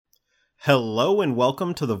Hello and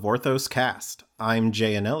welcome to the Vorthos Cast. I'm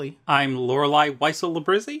Jay Anelli. I'm Lorelei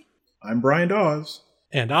Weissel-Labrizzi. I'm Brian Dawes.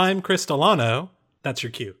 And I'm Chris Delano. That's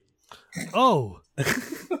your cue. Oh,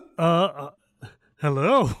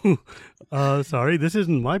 hello. Sorry, this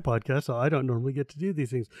isn't my podcast, so I don't normally get to do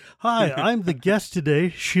these things. Hi, I'm the guest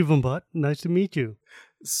today, Shivam Bhatt. Nice to meet you.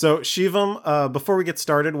 So, Shivam, before we get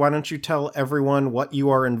started, why don't you tell everyone what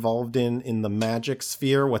you are involved in the magic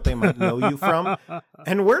sphere, what they might know you from,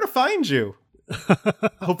 and where to find you?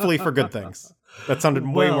 Hopefully for good things. That sounded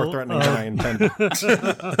way more threatening than I intended.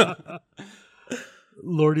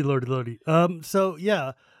 Lordy. I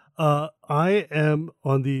am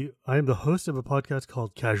the host of a podcast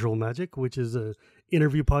called Casual Magic, which is an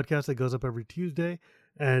interview podcast that goes up every Tuesday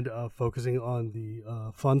and focusing on the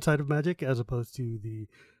fun side of magic as opposed to the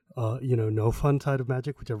no fun side of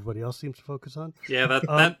magic, which everybody else seems to focus on. Yeah,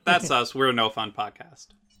 that's us. We're a no fun podcast.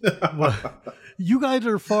 Well, you guys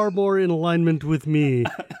are far more in alignment with me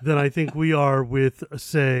than I think we are with,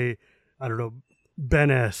 say, I don't know,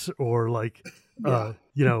 Ben S. or like,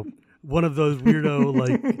 one of those weirdo,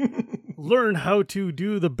 like, learn how to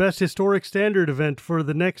do the best historic standard event for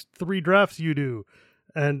the next 3 drafts you do.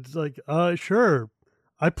 And it's like, sure,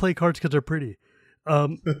 I play cards because they're pretty.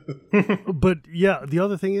 But yeah, the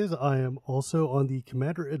other thing is I am also on the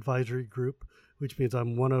Commander Advisory Group, which means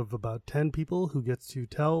I'm one of about 10 people who gets to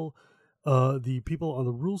tell the people on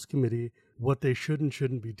the Rules Committee what they should and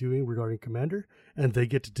shouldn't be doing regarding Commander, and they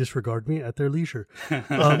get to disregard me at their leisure.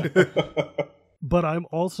 But I'm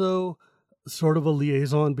also sort of a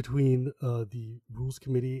liaison between the Rules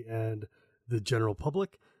Committee and the general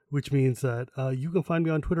public, which means that you can find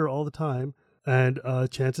me on Twitter all the time, and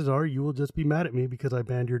chances are you will just be mad at me because I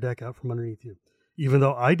banned your deck out from underneath you. Even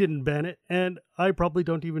though I didn't ban it, and I probably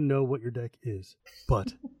don't even know what your deck is.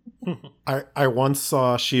 But I once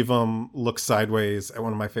saw Shivam look sideways at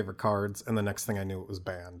one of my favorite cards, and the next thing I knew it was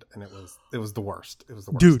banned, and it was the worst. It was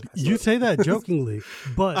the worst. Dude, you say that jokingly,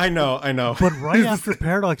 but I know. But right after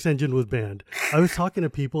Paradox Engine was banned, I was talking to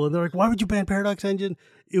people, and they're like, "Why would you ban Paradox Engine?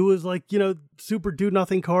 It was like, super do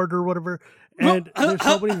nothing card or whatever." And there's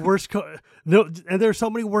so many worse cards. No, and there's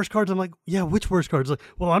so many worse cards. I'm like, yeah, which worse cards? Like,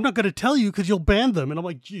 well, I'm not going to tell you because you'll ban them. And I'm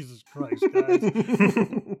like, Jesus Christ, guys.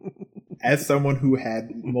 As someone who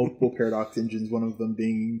had multiple Paradox Engines, one of them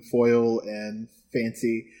being foil and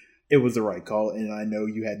fancy, it was the right call. And I know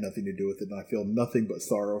you had nothing to do with it. And I feel nothing but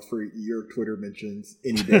sorrow for your Twitter mentions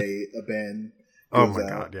any day a ban. Oh my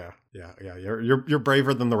God, yeah. You're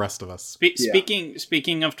braver than the rest of us.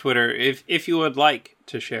 Speaking of Twitter, if you would like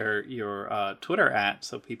to share your Twitter @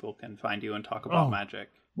 so people can find you and talk about magic.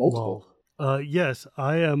 Multiple. Yes,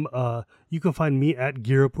 I am. You can find me at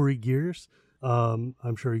Girapuri Gears.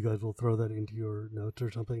 I'm sure you guys will throw that into your notes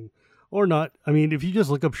or something. Or not. I mean, if you just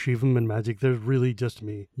look up Shivam and Magic, there's really just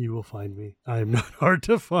me. You will find me. I am not hard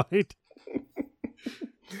to find.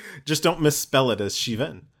 Just don't misspell it as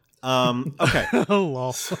Shivan. Okay.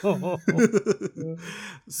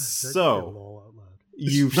 So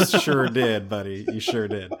you sure did, buddy. You sure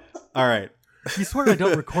did. All right. You swear I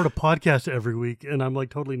don't record a podcast every week and I'm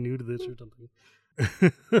like totally new to this or something.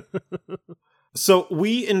 So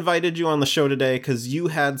we invited you on the show today because you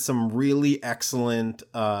had some really excellent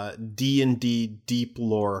D&D deep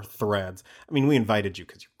lore threads. I mean, we invited you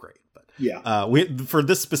because you're great, but yeah, for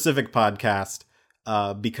this specific podcast,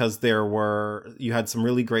 because you had some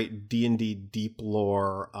really great D&D deep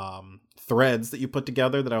lore threads that you put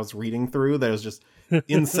together that I was reading through. That was just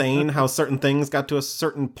insane how certain things got to a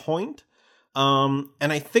certain point. And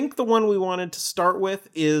I think the one we wanted to start with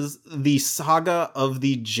is the saga of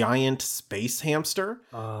the giant space hamster.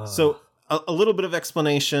 So a little bit of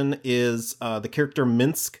explanation is the character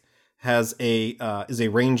Minsk is a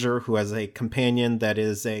ranger who has a companion that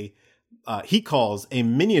is he calls a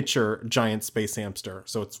miniature giant space hamster,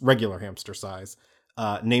 so it's regular hamster size,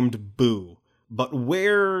 named Boo. But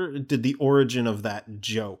where did the origin of that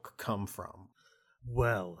joke come from?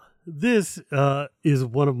 Well, this is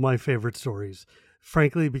one of my favorite stories,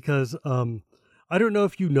 frankly, because I don't know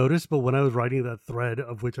if you noticed, but when I was writing that thread,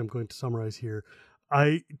 of which I'm going to summarize here,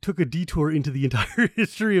 I took a detour into the entire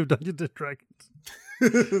history of Dungeons & Dragons.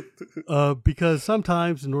 Because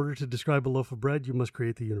sometimes, in order to describe a loaf of bread, you must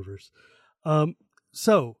create the universe.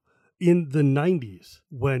 So, in the 90s,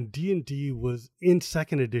 when D&D was in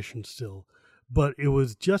 2nd edition still, but it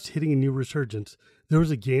was just hitting a new resurgence, there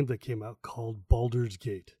was a game that came out called Baldur's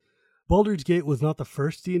Gate. Baldur's Gate was not the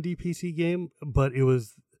first D&D PC game, but it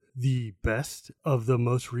was the best of the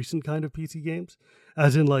most recent kind of PC games.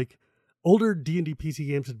 As in, like, older D&D PC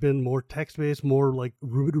games had been more text-based, more, like,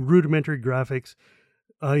 rudimentary graphics.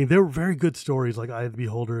 I mean, there were very good stories, like Eye of the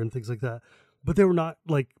Beholder and things like that. But they were not,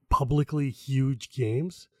 like, publicly huge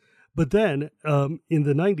games. But then in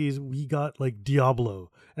the 90s, we got like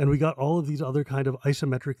Diablo, and we got all of these other kind of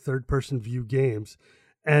isometric third-person view games.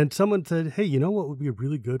 And someone said, hey, you know what would be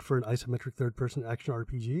really good for an isometric third-person action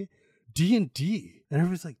RPG? D&D. And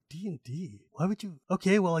everybody's like, D&D? Why would you?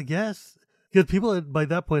 Okay, well, I guess. Because people had, by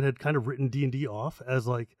that point had kind of written D&D off as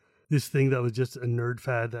like this thing that was just a nerd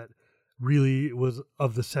fad that really was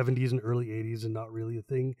of the 70s and early 80s and not really a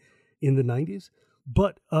thing in the 90s.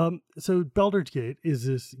 But so Baldur's Gate is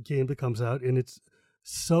this game that comes out, and it's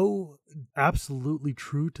so absolutely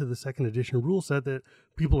true to the second edition rule set that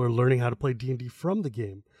people are learning how to play D&D from the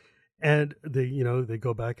game. And they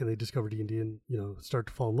go back and they discover D&D and, start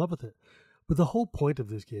to fall in love with it. But the whole point of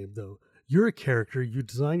this game, though, you're a character, you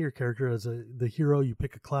design your character as the hero, you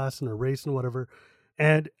pick a class and a race and whatever,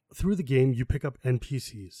 and through the game you pick up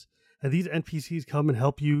NPCs. And these NPCs come and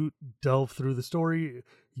help you delve through the story.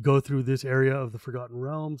 You go through this area of the Forgotten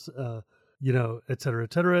Realms, et cetera,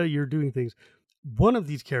 et cetera. You're doing things. One of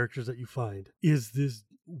these characters that you find is this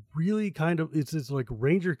really it's this like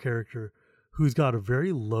ranger character who's got a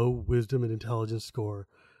very low wisdom and intelligence score,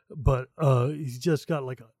 but he's just got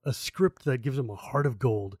like a script that gives him a heart of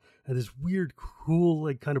gold and this weird, cool,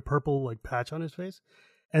 like kind of purple like patch on his face.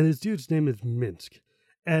 And this dude's name is Minsk.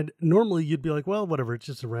 And normally you'd be like, well, whatever, it's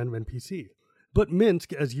just a random NPC. But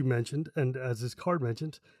Minsk, as you mentioned, and as this card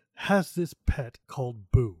mentions, has this pet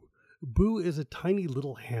called Boo. Boo is a tiny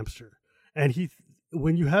little hamster. And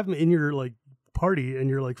when you have him in your like party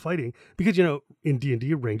and you're like fighting, because, in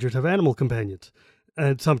D&D, rangers have animal companions.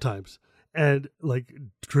 And sometimes. And like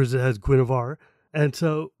Drizzt has Guinevere. And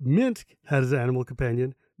so Minsk has an animal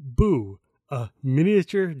companion, Boo, a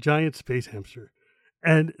miniature giant space hamster.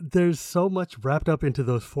 And there's so much wrapped up into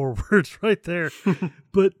those 4 words right there.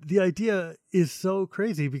 But the idea is so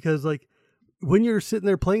crazy because, like, when you're sitting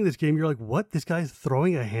there playing this game, you're like, what? This guy's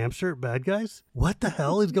throwing a hamster at bad guys? What the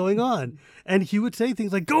hell is going on? And he would say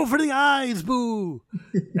things like, go for the eyes, Boo!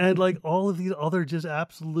 And, like, all of these other just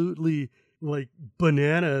absolutely, like,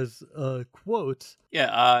 bananas quotes.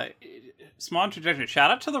 Yeah, small interjection. Shout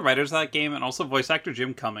out to the writers of that game and also voice actor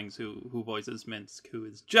Jim Cummings, who voices Minsk, who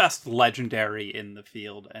is just legendary in the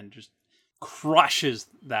field and just crushes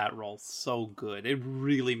that role so good. It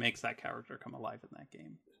really makes that character come alive in that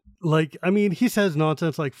game. Like, I mean, he says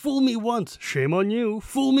nonsense like, fool me once, shame on you.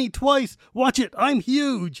 Fool me twice, watch it, I'm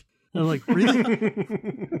huge. And I'm like,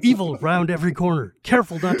 really? Evil round every corner.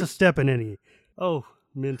 Careful not to step in any. Oh,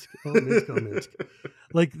 Minsk. Oh, Minsk. Oh, Minsk.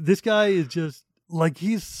 Like, this guy is just, like,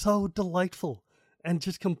 he's so delightful and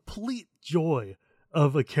just complete joy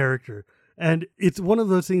of a character. And it's one of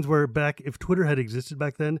those things where if Twitter had existed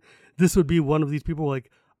back then, this would be one of these people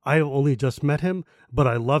like, I have only just met him, but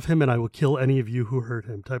I love him and I will kill any of you who hurt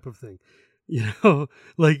him type of thing.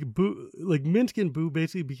 Like Minsk and Boo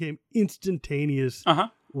basically became instantaneous,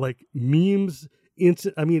 like memes.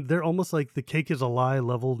 I mean, they're almost like the cake is a lie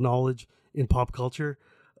level knowledge in pop culture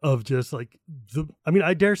of just like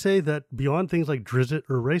I dare say that beyond things like Drizzt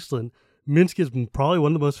or Raceland, Minsk is probably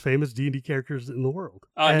one of the most famous D&D characters in the world.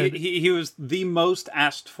 He was the most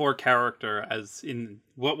asked for character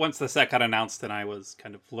once the set got announced and I was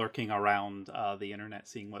kind of lurking around the internet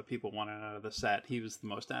seeing what people wanted out of the set. He was the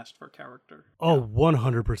most asked for character. Oh,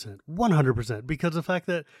 100%. 100%. Because of the fact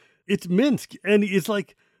that it's Minsk and it's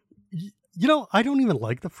like, I don't even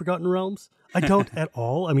like the Forgotten Realms. I don't at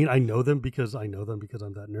all. I mean, I know them because I'm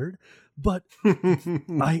that nerd. But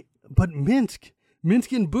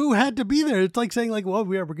Minsk and Boo had to be there. It's like saying, like, well,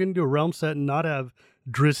 we're going to do a realm set and not have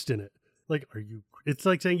Drizzt in it. Like, it's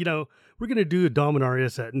like saying, we're going to do a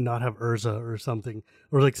Dominaria set and not have Urza or something,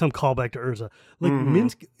 or like some callback to Urza. Like,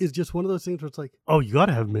 Minsk is just one of those things where it's like, oh, you got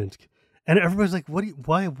to have Minsk. And everybody's like, what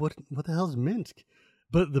the hell is Minsk?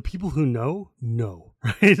 But the people who know,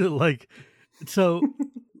 right? Like, so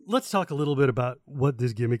let's talk a little bit about what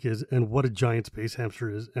this gimmick is and what a giant space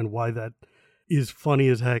hamster is and why that is funny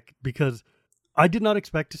as heck. Because I did not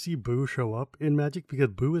expect to see Boo show up in Magic because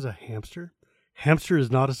Boo is a hamster. Hamster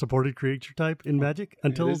is not a supported creature type in Magic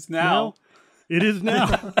until now. It is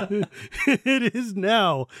now. It is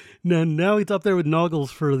now. Now he's up there with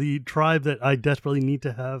Noggles for the tribe that I desperately need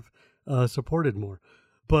to have supported more.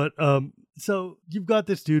 But so you've got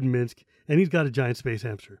this dude Minsk, and he's got a giant space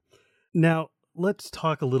hamster. Now let's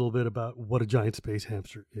talk a little bit about what a giant space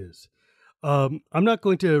hamster is. I'm not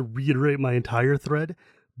going to reiterate my entire thread,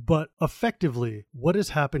 but effectively what has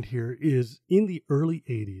happened here is in the early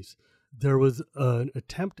 80s, there was an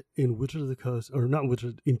attempt in Wizards of the Coast, or not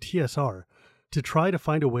Wizards, in TSR, to try to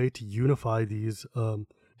find a way to unify these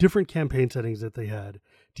different campaign settings that they had,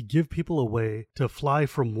 to give people a way to fly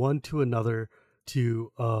from one to another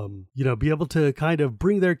to, be able to kind of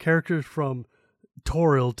bring their characters from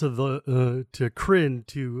Toril to Kryn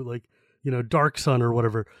to Dark Sun or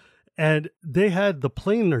whatever. And they had the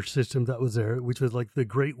planar system that was there, which was like the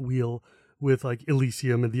Great Wheel with like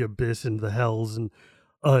Elysium and the Abyss and the Hells and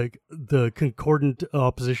the concordant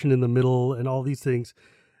opposition in the middle and all these things.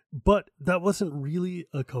 But that wasn't really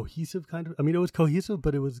a cohesive kind of, it was cohesive,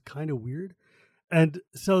 but it was kind of weird. And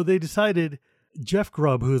so they decided, Jeff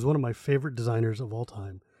Grubb, who is one of my favorite designers of all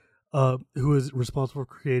time, who is responsible for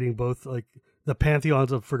creating both like the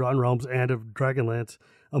pantheons of Forgotten Realms and of Dragonlance,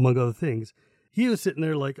 among other things. He was sitting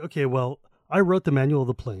there like, okay, well, I wrote the Manual of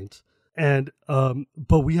the Planes, and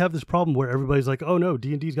but we have this problem where everybody's like, oh no,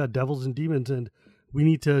 D&D's got devils and demons, and we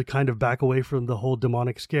need to kind of back away from the whole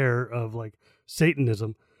demonic scare of like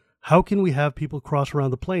Satanism. How can we have people cross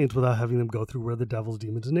around the planes without having them go through where the devils,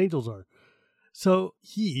 demons, and angels are? So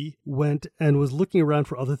he went and was looking around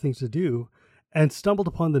for other things to do and stumbled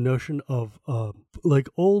upon the notion of like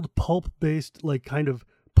old pulp-based like kind of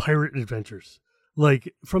pirate adventures.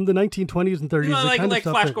 Like from the 1920s and 30s. Like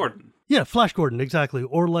Flash Gordon. Yeah, Flash Gordon, exactly.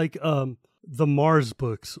 Or like the Mars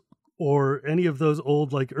books or any of those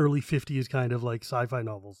old like early 50s kind of like sci-fi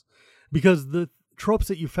novels. Because the tropes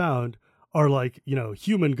that you found are like,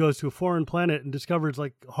 human goes to a foreign planet and discovers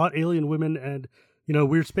like hot alien women and,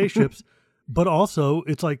 weird spaceships. But also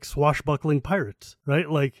it's like swashbuckling pirates, right?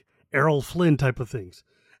 Like Errol Flynn type of things.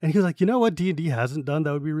 And he was like, you know what D&D hasn't done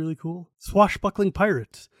that would be really cool? Swashbuckling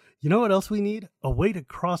pirates. You know what else we need? A way to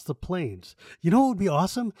cross the planes. You know what would be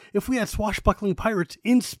awesome? If we had swashbuckling pirates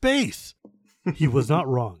in space. He was not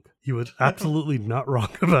wrong. He was absolutely not wrong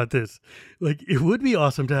about this. Like, it would be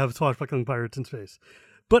awesome to have swashbuckling pirates in space.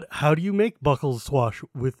 But how do you make buckles swash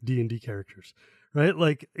with D&D characters, right?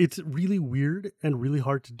 Like, it's really weird and really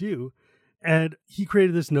hard to do. And he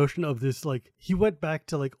created this notion of this, like, he went back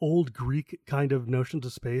to, like, old Greek kind of notions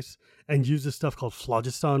of space and used this stuff called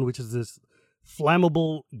phlogiston, which is this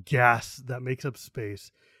flammable gas that makes up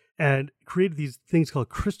space, and created these things called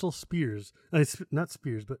crystal spears. Not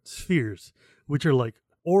spears, but spheres, which are like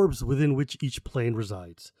orbs within which each plane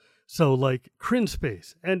resides. So, like, Kryn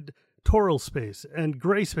space and Toril space and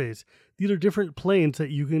Gray space, these are different planes that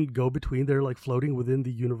you can go between. They're like floating within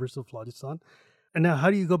the universe of phlogiston. And now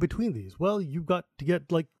how do you go between these? Well, you've got to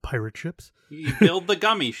get like pirate ships. You build the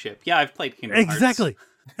gummy ship. Yeah, I've played Kingdom Hearts. Exactly.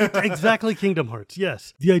 Exactly, Kingdom Hearts,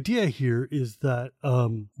 yes. The idea here is that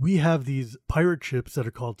we have these pirate ships that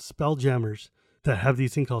are called spelljammers that have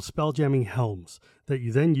these things called spelljamming helms that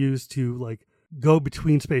you then use to like go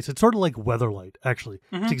between space. It's sort of like Weatherlight, actually.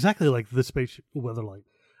 Mm-hmm. It's exactly like the space Weatherlight.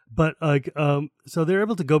 But like, so they're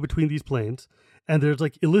able to go between these planes, and there's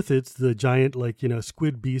like illithids, the giant like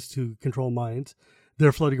squid beasts who control mines.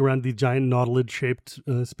 They're floating around these giant nautilid-shaped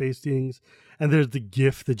space things, and there's the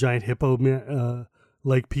GIF, the giant hippo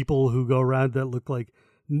like people who go around that look like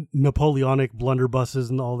Napoleonic blunderbusses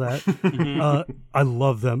and all that. I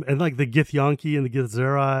love them, and like the Githyanki and the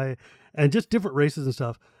Githzerai, and just different races and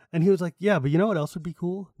stuff. And he was like, "Yeah, but you know what else would be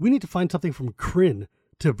cool? We need to find something from Kryn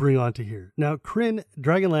to bring onto here." Now, Kryn,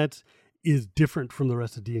 Dragonlance is different from the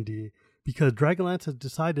rest of D&D because Dragonlance has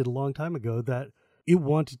decided a long time ago that it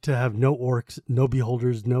wanted to have no orcs, no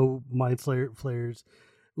beholders, no mind flayers.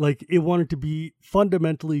 Like, it wanted to be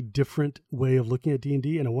fundamentally different way of looking at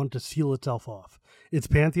D&D, and it wanted to seal itself off. Its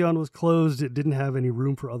pantheon was closed. It didn't have any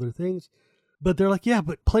room for other things. But they're like, yeah,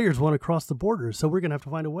 but players want to cross the borders, so we're going to have to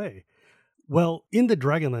find a way. Well, in the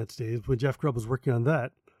Dragonlance days, when Jeff Grubb was working on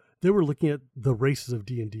that, they were looking at the races of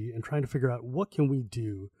D&D and trying to figure out what can we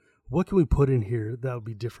do? What can we put in here that would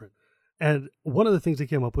be different? And one of the things they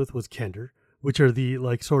came up with was Kender, which are the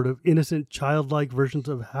like sort of innocent, childlike versions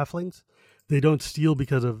of halflings. They don't steal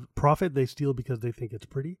because of profit. They steal because they think it's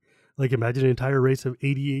pretty. Like, imagine an entire race of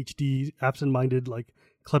ADHD, absent-minded, like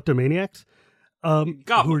kleptomaniacs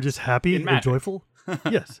who are just happy and joyful.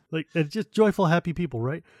 Yes, like it's just joyful, happy people,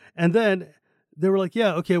 right? And then they were like,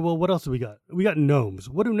 yeah, okay, well, what else do we got? We got gnomes.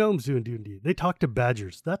 What do gnomes do in D&D? They talk to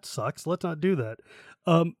badgers. That sucks. Let's not do that.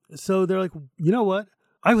 So they're like, you know what?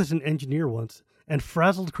 I was an engineer once, and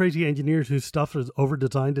frazzled, crazy engineers whose stuff is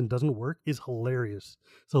over-designed and doesn't work is hilarious.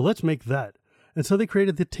 So let's make that. And so they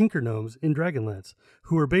created the Tinker Gnomes in Dragonlance,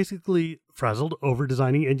 who are basically frazzled,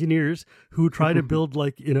 over-designing engineers who try to build,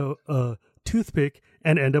 like, a toothpick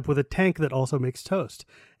and end up with a tank that also makes toast.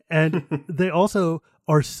 And they also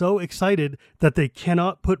are so excited that they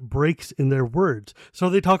cannot put breaks in their words. So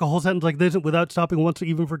they talk a whole sentence like this without stopping once,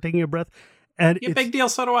 even for taking a breath. And yeah, big deal,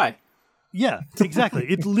 so do I. Yeah, exactly.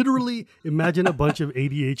 It's literally, imagine a bunch of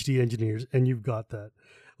ADHD engineers, and you've got that.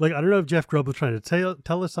 Like, I don't know if Jeff Grubb was trying to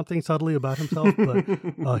tell us something subtly about himself,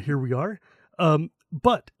 but here we are.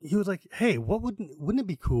 But he was like, hey, wouldn't it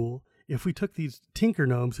be cool if we took these tinker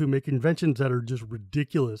gnomes who make inventions that are just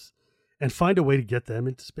ridiculous and find a way to get them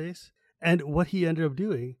into space? And what he ended up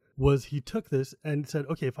doing was he took this and said,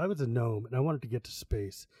 okay, if I was a gnome and I wanted to get to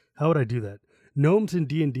space, how would I do that? Gnomes in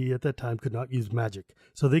D&D at that time could not use magic.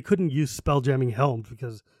 So they couldn't use spelljamming helms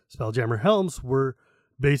because spelljammer helms were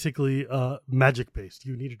basically magic-based.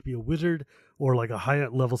 You needed to be a wizard or like a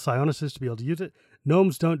high-level psionicist to be able to use it.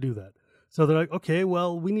 Gnomes don't do that. So they're like, okay,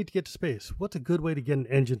 well, we need to get to space. What's a good way to get an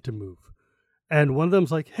engine to move? And one of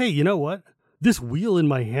them's like, hey, you know what? This wheel in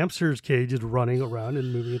my hamster's cage is running around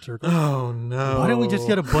and moving in circles. Oh, no. Why don't we just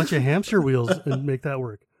get a bunch of hamster wheels and make that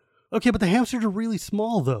work? Okay, but the hamsters are really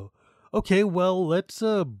small, though. Okay, well, let's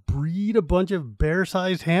breed a bunch of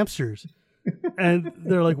bear-sized hamsters. And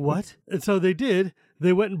they're like, what? And so they did.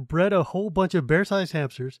 They went and bred a whole bunch of bear-sized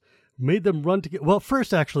hamsters, made them run together. Well,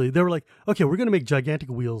 first, actually, they were like, okay, we're going to make gigantic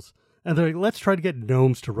wheels. And they're like, let's try to get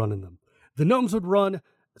gnomes to run in them. The gnomes would run.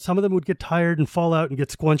 Some of them would get tired and fall out and get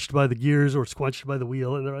squunched by the gears or squunched by the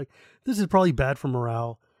wheel. And they're like, this is probably bad for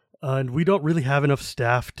morale. And we don't really have enough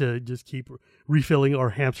staff to just keep refilling our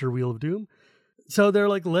hamster wheel of doom. So they're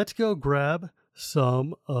like, let's go grab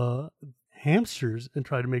some hamsters and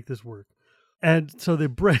try to make this work. And so they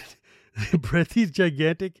bred these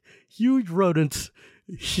gigantic, huge rodents,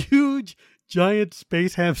 huge, giant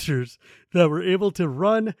space hamsters that were able to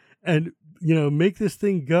run and, make this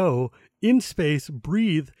thing go in space,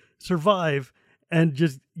 breathe, survive, and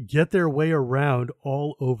just get their way around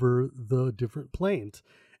all over the different planes.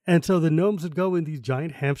 And so the gnomes would go in these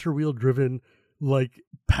giant hamster wheel driven like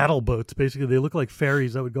paddle boats. Basically, they look like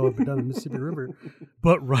ferries that would go up and down the Mississippi River,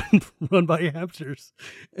 but run by hamsters.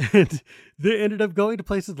 And they ended up going to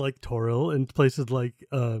places like Toril and places like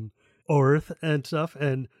Orth and stuff,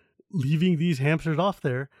 and leaving these hamsters off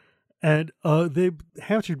there. And the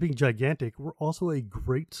hamsters being gigantic were also a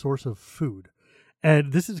great source of food.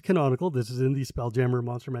 And this is canonical. This is in the Spelljammer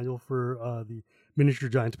Monster Manual for the miniature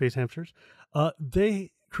giant space hamsters. They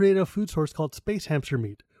created a food source called space hamster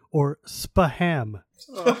meat, or spaham.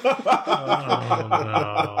 Oh,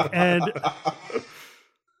 no. And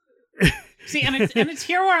see, and it's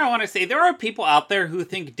here where I want to say there are people out there who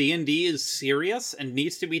think D&D is serious and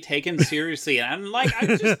needs to be taken seriously. And like,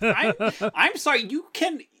 I'm sorry,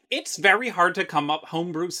 it's very hard to come up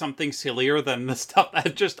homebrew something sillier than the stuff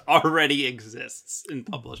that just already exists in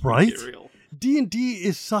published material. D&D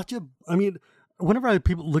is such a, whenever I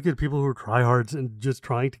look at people who are tryhards and just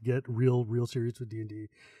trying to get real serious with D&D,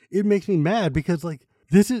 it makes me mad because like,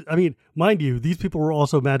 this is, mind you, these people were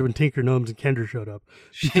also mad when Tinker Gnomes and Kender showed up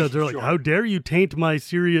because they're like, how dare you taint my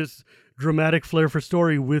serious, dramatic flair for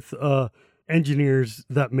story with engineers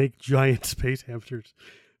that make giant space hamsters.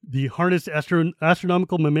 The harnessed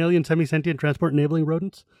astronomical mammalian semi-sentient transport enabling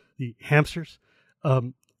rodents, the hamsters.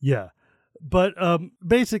 Yeah. But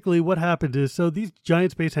basically what happened is, so these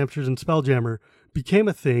giant space hamsters in Spelljammer became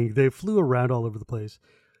a thing. They flew around all over the place.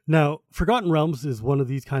 Now, Forgotten Realms is one of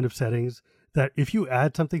these kind of settings that if you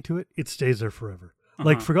add something to it, it stays there forever.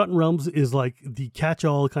 Like Forgotten Realms is like the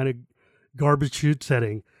catch-all kind of garbage chute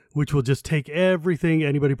setting, which will just take everything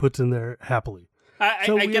anybody puts in there happily.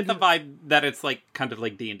 I get the vibe that it's like kind of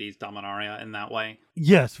like D&D's Dominaria in that way.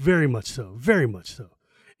 Yes, very much so. Very much so.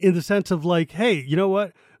 In the sense of like, hey, you know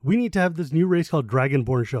what? We need to have this new race called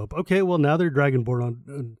Dragonborn show up. Okay, well, now they're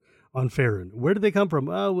Dragonborn on Faerun. Where did they come from?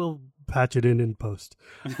 Oh, we'll patch it in post.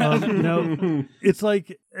 It's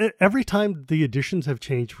like every time the editions have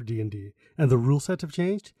changed for D&D and the rule sets have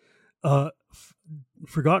changed,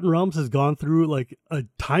 Forgotten Realms has gone through like a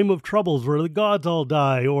time of troubles where the gods all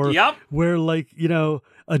die, or where like,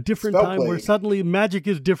 a different time where suddenly magic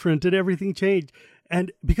is different and everything changed.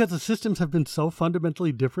 And because the systems have been so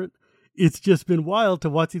fundamentally different, it's just been wild to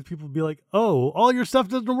watch these people be like, oh, all your stuff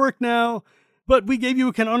doesn't work now, but we gave you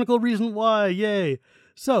a canonical reason why. Yay.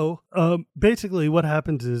 So basically what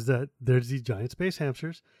happens is that there's these giant space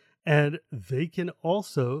hamsters, and they can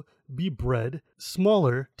also be bred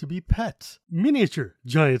smaller to be pets. Miniature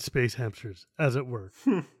giant space hamsters, as it were.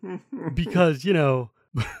 Because,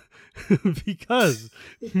 because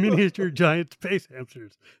miniature giant space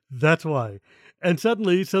hamsters. That's why. And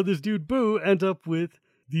suddenly, so this dude Boo ends up with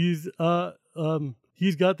these,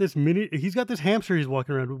 he's got this hamster he's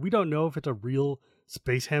walking around with. We don't know if it's a real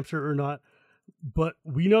space hamster or not, but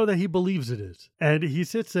we know that he believes it is. And he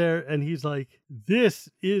sits there and he's like, this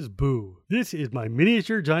is Boo. This is my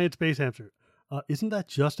miniature giant space hamster. Isn't that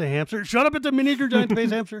just a hamster? Shut up, it's a miniature giant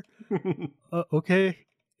space hamster. Okay,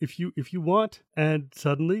 if you want. And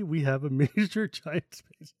suddenly we have a miniature giant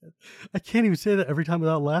space hamster. I can't even say that every time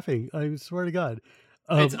without laughing. I swear to God.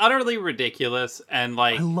 It's utterly ridiculous, and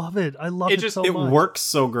like I love it. I love it so It much. works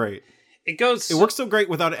so great. it goes. It works so great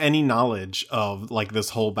without any knowledge of like this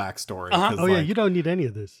whole backstory. Uh-huh. 'Cause, Oh yeah, like, you don't need any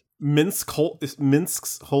of this.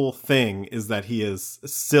 Minsk's whole thing is that he is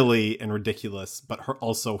silly and ridiculous, but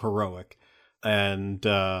also heroic. And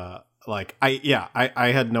like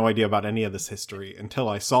I had no idea about any of this history until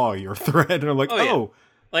I saw your thread, and I'm like, Oh, yeah.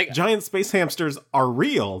 Like giant space hamsters are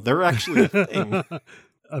real. They're actually a thing.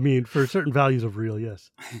 I mean, for certain values of real, yes.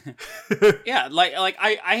 yeah, like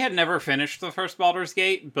I had never finished the first Baldur's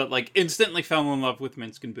Gate, but like instantly fell in love with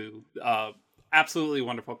Minsk and Boo. Absolutely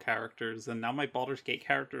wonderful characters, and now my Baldur's Gate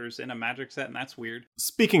character is in a magic set, and that's weird.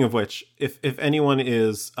 Speaking of which, if anyone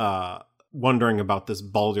is wondering about this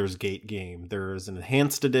Baldur's Gate game, there is an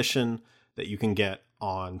enhanced edition that you can get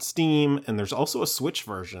on Steam, and there's also a Switch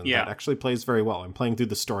version that actually plays very well. I'm playing through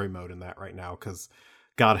the story mode in that right now because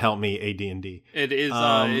God help me, AD&D. It is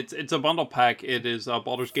it's a bundle pack. It is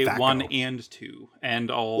Baldur's Gate 1 and 2, and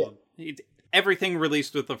all everything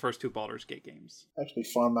released with the first two Baldur's Gate games. I actually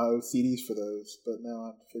found my old CDs for those, but now I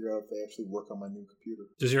have to figure out if they actually work on my new computer.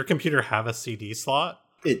 Does your computer have a CD slot?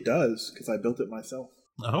 It does, because I built it myself.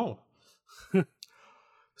 Oh.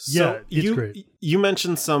 So Yeah, it's great. You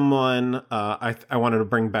mentioned someone I wanted to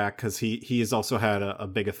bring back because he has also had a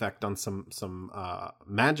big effect on some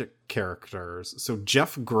Magic characters. So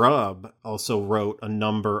Jeff Grubb also wrote a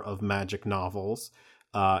number of Magic novels.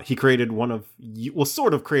 He created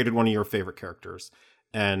sort of created one of your favorite characters,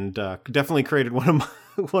 and definitely created one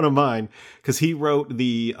of mine because he wrote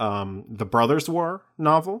the Brothers War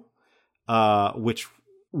novel, which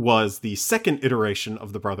was the second iteration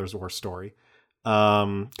of the Brothers War story.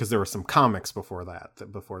 Because there were some comics before the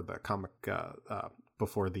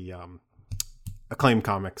Acclaim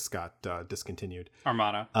comics got discontinued.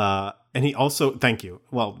 Armada. And he also, thank you.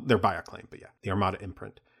 Well, they're by Acclaim, but yeah, the Armada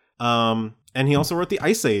imprint. And he also wrote the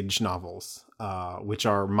Ice Age novels, which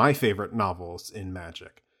are my favorite novels in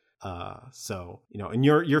Magic. So, and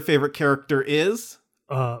your favorite character is?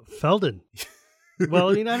 Felden. Well,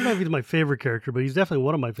 I don't know if he's my favorite character, but he's definitely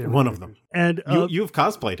one of my favorite. One of them. And you've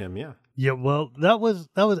cosplayed him, yeah. Yeah, well, that was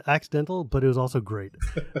accidental, but it was also great.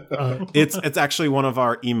 It's actually one of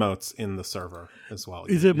our emotes in the server as well.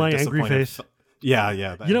 Is it my angry face? Yeah.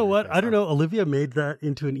 You know what? I don't know. Olivia made that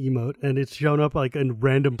into an emote, and it's shown up like in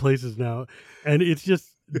random places now, and it's just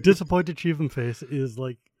disappointed Shivam face is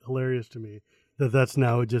like hilarious to me that's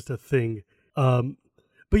now just a thing.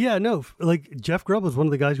 But yeah, no, like Jeff Grubb was one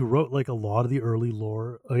of the guys who wrote like a lot of the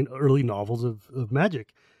early novels of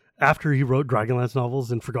Magic. After he wrote Dragonlance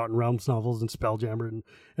novels and Forgotten Realms novels and Spelljammer and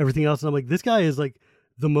everything else, and I'm like, this guy is like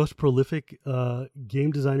the most prolific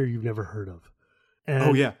game designer you've never heard of. And,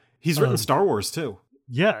 oh yeah, he's written Star Wars too.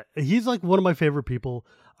 Yeah, he's like one of my favorite people.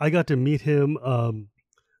 I got to meet him,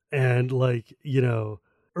 and like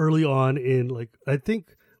early on in like I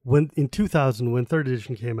think in 2000 when third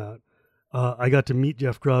edition came out. I got to meet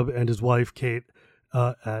Jeff Grubb and his wife, Kate,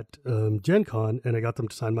 at Gen Con, and I got them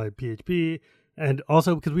to sign my PHP. And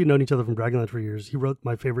also, because we'd known each other from Dragonlance for years, he wrote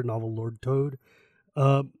my favorite novel, Lord Toad.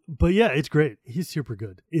 But yeah, it's great. He's super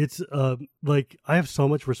good. It's like, I have so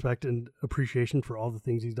much respect and appreciation for all the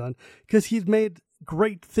things he's done, because he's made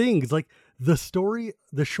great things. Like, the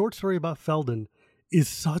short story about Felden is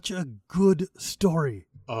such a good story.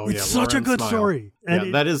 Oh, it's such a good story.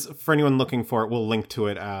 And that is, for anyone looking for it, we'll link to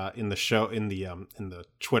it in the show, in the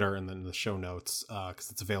Twitter and then the show notes, because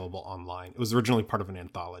it's available online. It was originally part of an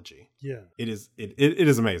anthology. Yeah, it is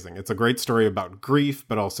amazing. It's a great story about grief,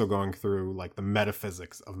 but also going through like the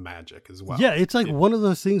metaphysics of magic as well. Yeah, it's like one of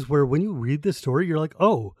those things where when you read this story, you're like,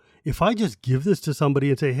 oh, if I just give this to somebody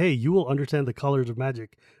and say, hey, you will understand the colors of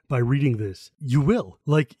magic by reading this, you will.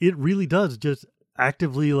 Like, it really does just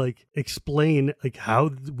actively like explain like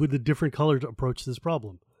how would the different colors approach this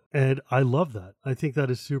problem, and I love that. I think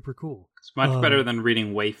that is super cool. It's much better than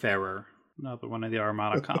reading Wayfarer, another one of the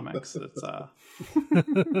Armada comics. It's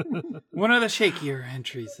one of the shakier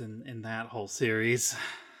entries in that whole series.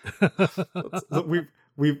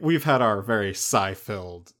 We've had our very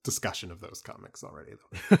sci-filled discussion of those comics already,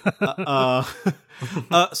 though.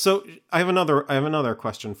 So I have another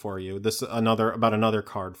question for you. About another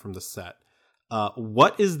card from the set.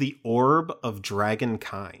 What is the Orb of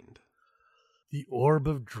Dragonkind? The Orb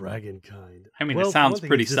of Dragonkind. I mean, it sounds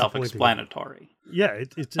pretty self-explanatory. Yeah,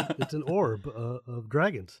 it's an orb of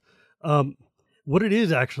dragons. What it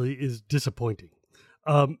is actually is disappointing.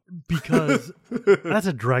 Because as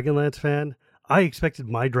a Dragonlance fan, I expected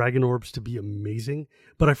my dragon orbs to be amazing,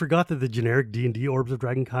 but I forgot that the generic D&D orbs of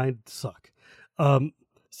Dragonkind suck.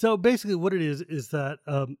 So basically what it is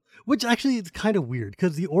that, which actually is kind of weird,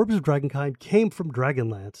 because the Orbs of Dragonkind came from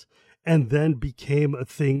Dragonlance, and then became a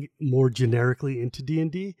thing more generically into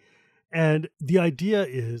D&D. And the idea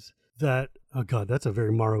is that, oh God, that's a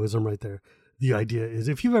very Morrowism right there. The idea is,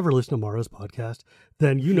 if you've ever listened to Morrow's podcast,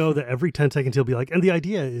 then you know that every 10 seconds he'll be like, and the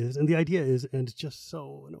idea is, and it's just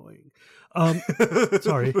so annoying.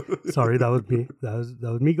 Sorry, that was me. That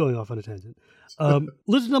was me going off on a tangent.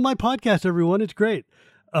 Listen to my podcast, everyone. It's great.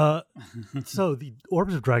 So the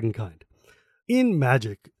Orbs of Dragonkind in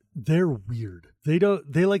Magic, they're weird. They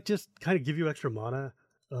like just kind of give you extra mana.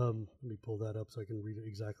 Let me pull that up so I can read it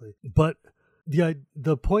exactly. But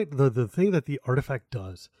the point, the thing that the artifact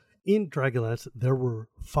does in Dragonlance, there were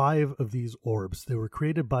 5 of these orbs. They were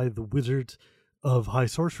created by the wizards of High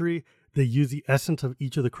Sorcery. They use the essence of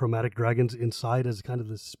each of the chromatic dragons inside as kind of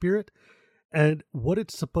the spirit. And what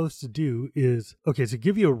it's supposed to do is, okay, so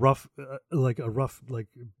give you a rough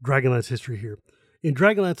Dragonlance history here. In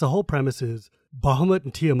Dragonlance, the whole premise is Bahamut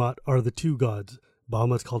and Tiamat are the 2 gods.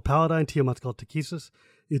 Bahamut's called Paladine, Tiamat's called Takesis.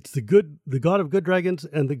 It's the god of good dragons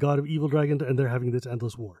and the god of evil dragons, and they're having this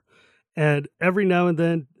endless war. And every now and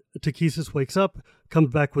then, Takesis wakes up, comes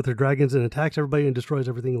back with her dragons and attacks everybody and destroys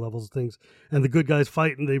everything and levels things. And the good guys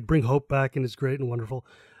fight and they bring hope back, and it's great and wonderful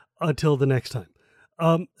until the next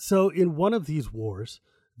time. So in one of these wars,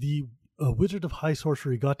 the Wizard of High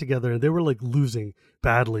Sorcery got together and they were like losing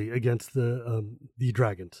badly against the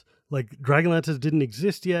dragons. Like Dragonlances didn't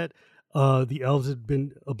exist yet. The elves had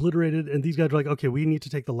been obliterated, and these guys were like, okay, we need to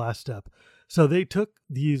take the last step. So they took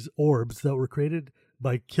these orbs that were created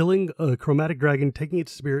by killing a chromatic dragon, taking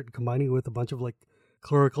its spirit, combining it with a bunch of like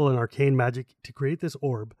clerical and arcane magic to create this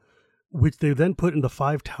orb, which they then put in the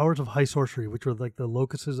 5 towers of High Sorcery, which were like the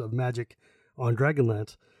locuses of magic on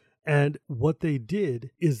Dragonlance. And what they did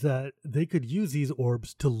is that they could use these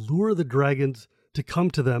orbs to lure the dragons to come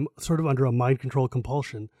to them sort of under a mind control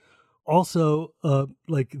compulsion. Also,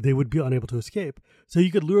 like they would be unable to escape. So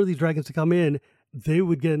you could lure these dragons to come in. They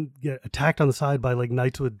would get attacked on the side by like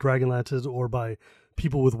knights with dragon lances or by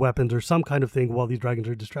people with weapons or some kind of thing while these dragons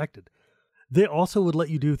are distracted. They also would let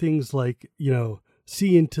you do things like,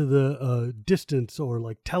 see into the distance or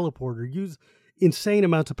like teleport or use insane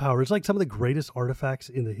amounts of power. It's like some of the greatest artifacts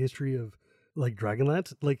in the history of like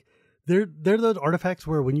Dragonlance. Like they're those artifacts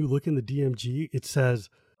where when you look in the DMG, it says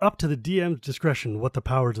up to the DM's discretion what the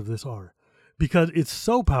powers of this are. Because it's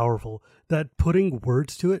so powerful that putting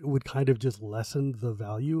words to it would kind of just lessen the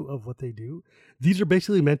value of what they do. These are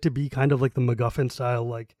basically meant to be kind of like the MacGuffin style,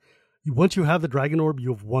 like once you have the Dragon Orb,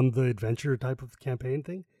 you have won the adventure type of campaign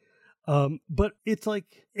thing. But it's like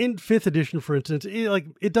in 5th edition, for instance,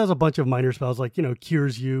 it does a bunch of minor spells like,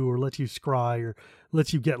 cures you or lets you scry or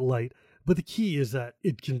lets you get light. But the key is that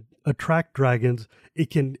it can attract dragons.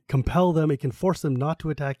 It can compel them. It can force them not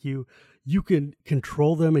to attack you. You can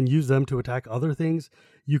control them and use them to attack other things.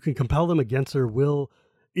 You can compel them against their will.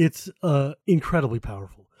 It's incredibly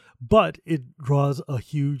powerful. But it draws a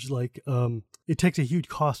huge, it takes a huge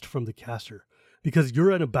cost from the caster because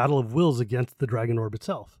you're in a battle of wills against the Dragon Orb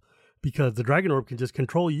itself. Because the Dragon Orb can just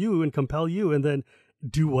control you and compel you and then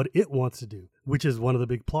do what it wants to do, which is one of the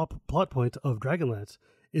big plot points of Dragonlance,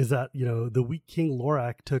 is that, the weak King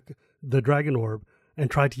Lorak took the Dragon Orb and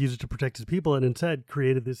tried to use it to protect his people and instead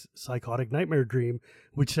created this psychotic nightmare dream,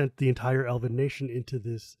 which sent the entire elven nation into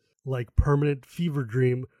this like permanent fever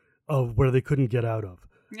dream of where they couldn't get out of.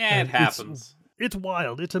 Yeah, and it happens. It's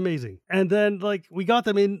wild. It's amazing. And then like we got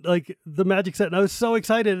them in like the magic set and I was so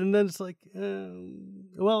excited. And then it's like,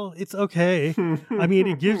 well, it's okay. I mean,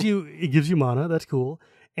 it gives you mana. That's cool.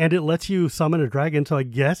 And it lets you summon a dragon. So I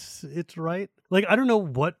guess it's right. Like, I don't know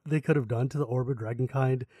what they could have done to the Orb of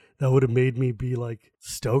Dragonkind that would have made me be like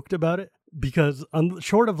stoked about it. Because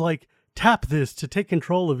short of like tap this to take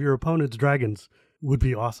control of your opponent's dragons would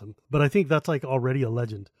be awesome. But I think that's like already a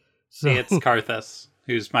legend. So it's Karthus,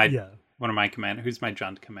 who's my one of my commander, who's my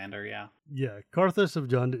Jund commander. Yeah, Karthus of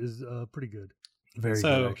Jund is pretty good. Very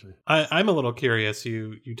good, actually. I'm a little curious.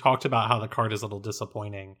 You talked about how the card is a little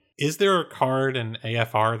disappointing. Is there a card in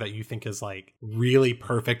AFR that you think is like really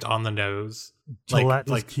perfect on the nose?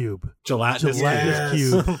 Gelatinous Cube. Gelatinous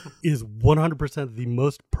Cube is 100% the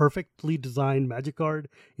most perfectly designed Magic card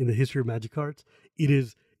in the history of Magic cards. It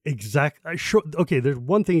is exact. Okay, there's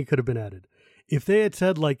one thing that could have been added. If they had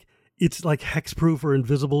said like it's like hexproof or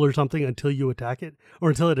invisible or something until you attack it or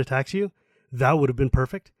until it attacks you, that would have been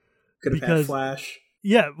perfect. Could have had flash.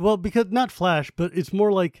 Yeah, well, because not flash, but it's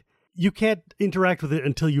more like you can't interact with it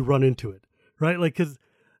until you run into it, right? Like, because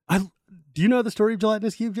do you know the story of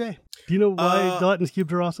Gelatinous Cube, Jay? Do you know why Gelatinous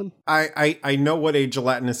Cubes are awesome? I know what a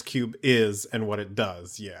gelatinous cube is and what it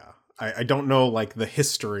does. Yeah, I don't know like the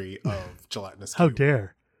history of Gelatinous Cube. How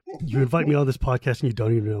dare? You invite me on this podcast and you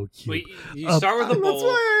don't even know a cube. Well, you start with a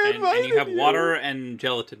bowl and you have water and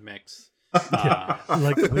gelatin mix.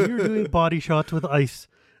 Like when you're doing body shots with ice,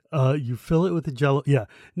 you fill it with the jello. Yeah.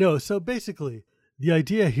 No, so basically, the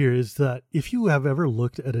idea here is that if you have ever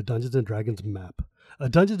looked at a Dungeons & Dragons map,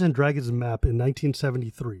 in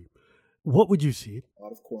 1973, what would you see? A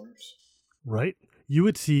lot of corners. Right? You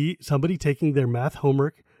would see somebody taking their math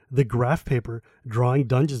homework, the graph paper, drawing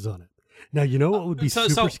dungeons on it. Now, you know what would be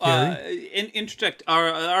super scary? Interject.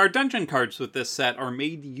 Our dungeon cards with this set are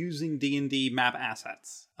made using D&D map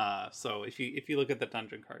assets. So if you look at the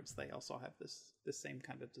dungeon cards, they also have this same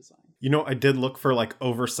kind of design. You know, I did look for like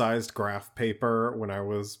oversized graph paper when I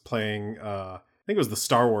was playing. I think it was the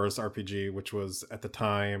Star Wars RPG, which was at the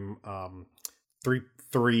time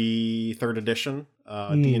third edition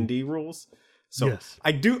D&D rules. So yes.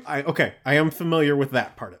 I am familiar with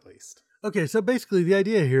that part at least. Okay, so basically the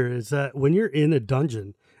idea here is that when you're in a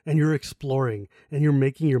dungeon and you're exploring and you're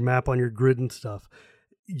making your map on your grid and stuff,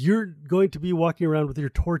 you're going to be walking around with your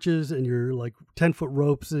torches and your like 10-foot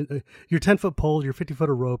ropes, your 10-foot pole, your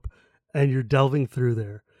 50-foot of rope, and you're delving through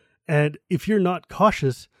there. And if you're not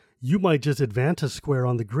cautious, you might just advance a square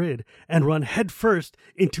on the grid and run headfirst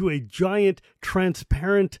into a giant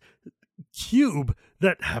transparent cube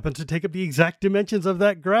that happens to take up the exact dimensions of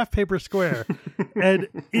that graph paper square. And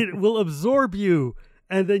it will absorb you,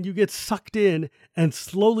 and then you get sucked in and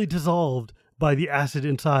slowly dissolved by the acid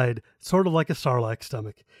inside, sort of like a Sarlacc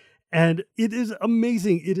stomach. And it is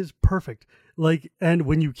amazing. It is perfect. Like, and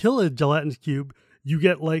when you kill a gelatinous cube, you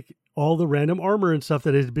get like all the random armor and stuff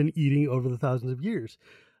that has been eating over the thousands of years.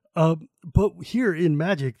 But here in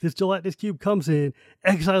Magic, this gelatinous cube comes in,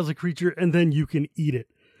 exiles a creature, and then you can eat it.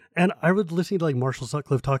 And I was listening to like Marshall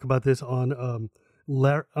Sutcliffe talk about this on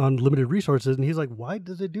Limited Resources, and he's like, "Why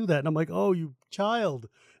does it do that?" And I'm like, "Oh, you child!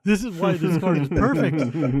 This is why this card is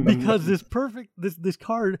perfect, because this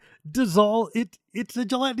card it's a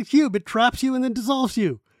gelatinous cube. It traps you and then dissolves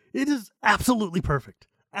you. It is absolutely perfect,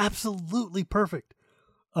 absolutely perfect."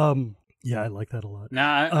 Yeah, I like that a lot.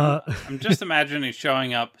 Now, I'm just imagining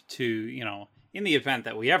showing up to, in the event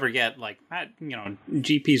that we ever get like,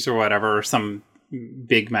 GPs or whatever, or some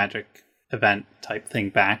big Magic event type thing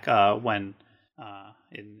back when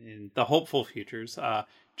in the hopeful futures,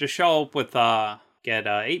 just show up with get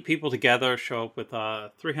 8 people together, show up with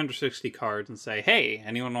 360 cards and say, "Hey,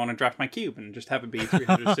 anyone want to draft my cube?" and just have it be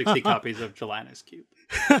 360 copies of Gelatinous Cube.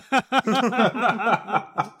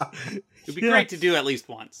 It'd be great to do at least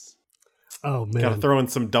once. Oh man, gotta throw in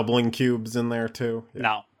some doubling cubes in there too.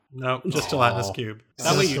 Yeah. No, just Gelatinous Cube.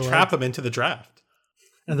 That way you trap them into the draft.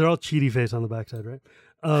 And they're all cheaty face on the backside, right?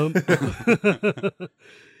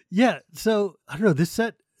 Yeah, so I don't know. This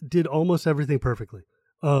set did almost everything perfectly,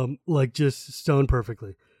 like just stone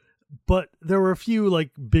perfectly. But there were a few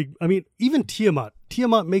like big. I mean, even Tiamat.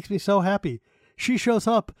 Tiamat makes me so happy. She shows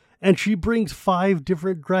up and she brings 5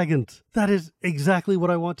 different dragons. That is exactly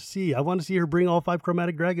what I want to see. I want to see her bring all 5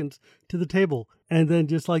 chromatic dragons to the table and then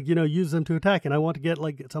just like, use them to attack. And I want to get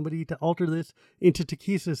like somebody to alter this into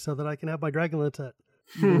Takesis so that I can have my Dragonlance set.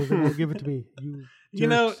 They won't give it to me.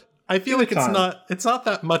 I feel like it's not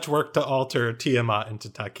that much work to alter Tiamat into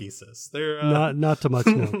Takesis. They're not too much.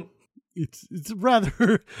 No. It's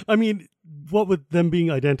rather. I mean, what with them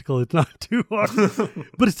being identical, it's not too hard.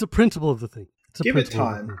 But it's the principle of the thing. Give it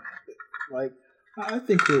time. Like, I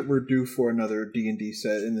think we're due for another D&D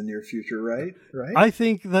set in the near future, right? Right. I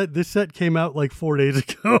think that this set came out like 4 days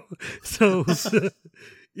ago, so it's.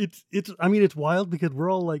 I mean, it's wild because we're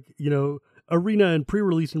all like, arena and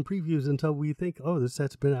pre-release and previews until we think, oh, this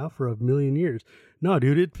set's been out for 1,000,000 years. No,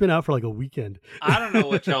 dude, it's been out for like a weekend. I don't know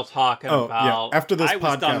what y'all talking about. Yeah. After this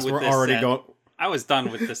podcast, we're already going. I was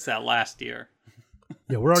done with this set last year.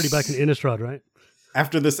 Yeah, we're already back in Innistrad, right?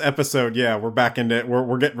 After this episode, yeah, we're back into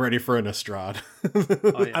we're getting ready for Innistrad.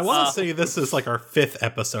 Oh, yes. I want to say this is like our 5th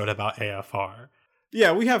episode about AFR.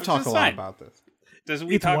 Yeah, we have talked a lot about this.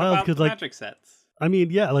 We talk about the Magic sets? I mean,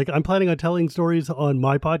 yeah, like I'm planning on telling stories on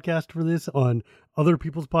my podcast for this, on other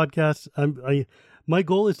people's podcasts. My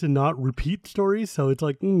goal is to not repeat stories, so it's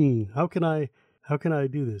like, how can I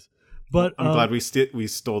do this? But I'm glad we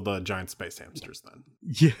stole the giant space hamsters then.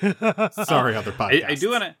 Yeah. Sorry, other podcasts. I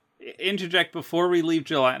do want to interject before we leave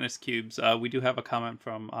Gelatinous Cubes. We do have a comment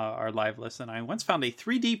from our live listen. I once found a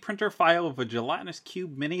 3D printer file of a Gelatinous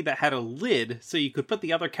Cube mini that had a lid so you could put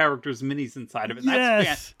the other characters' minis inside of it.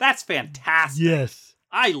 Yes. That's fantastic. Yes.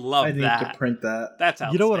 I love that. I need to print that. That's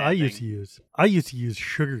outstanding. You know what I used to use? I used to use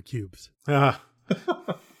sugar cubes.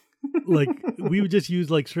 Like, we would just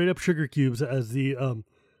use like straight up sugar cubes as the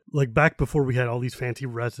like back before we had all these fancy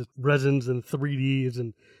resins and 3Ds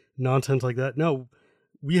and nonsense like that. No,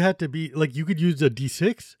 we had to be like, you could use a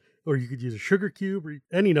D6 or you could use a sugar cube or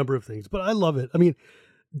any number of things, but I love it. I mean,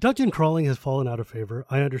 dungeon crawling has fallen out of favor.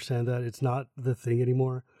 I understand that it's not the thing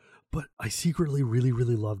anymore, but I secretly really,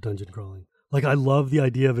 really love dungeon crawling. Like, I love the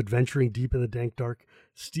idea of adventuring deep in the dank dark,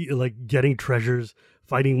 like getting treasures,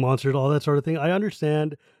 fighting monsters, all that sort of thing. I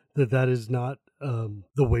understand that is not the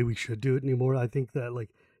way we should do it anymore. I think that like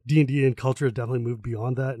D&D and culture has definitely moved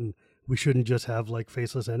beyond that, and we shouldn't just have like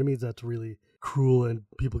faceless enemies. That's really cruel, and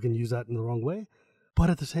people can use that in the wrong way. But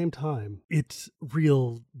at the same time, it's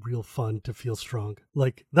real fun to feel strong.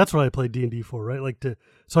 Like, that's what I played D&D for, right? Like,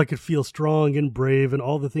 so I could feel strong and brave and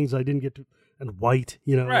all the things I didn't get to, and white,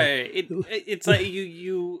 you know. Right. It's like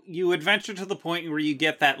you adventure to the point where you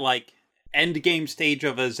get that like end game stage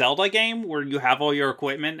of a Zelda game where you have all your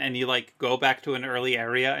equipment and you like go back to an early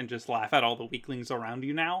area and just laugh at all the weaklings around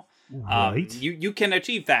you now. Right. You can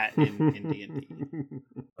achieve that in D&D.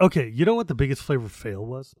 Okay, you know what the biggest flavor fail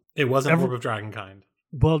was? It wasn't Orb of Dragonkind.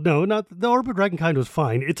 Well, no, not the Orb of Dragonkind was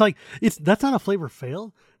fine. It's like that's not a flavor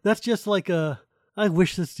fail. That's just like I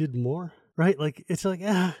wish this did more, right? Like it's like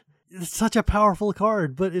it's such a powerful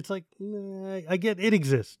card, but it's like I get it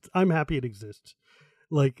exists. I'm happy it exists.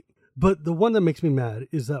 Like, but the one that makes me mad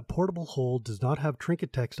is that Portable Hole does not have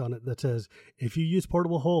trinket text on it that says if you use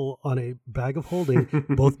Portable Hole on a bag of holding,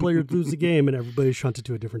 both players lose the game and everybody's shunted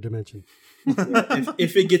to a different dimension.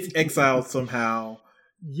 if it gets exiled somehow,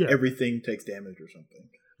 everything takes damage or something.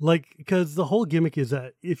 Like, because the whole gimmick is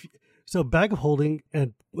that bag of holding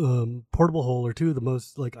and Portable Hole are two of the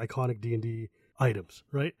most like iconic D&D items,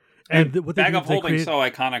 right? And what bag of holding so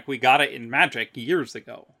iconic, we got it in Magic years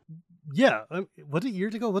ago. Yeah, was it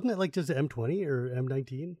years ago? Wasn't it like just M20 or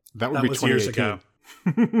M19? That would be 20 years ago.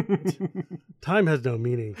 Time has no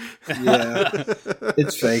meaning. Yeah,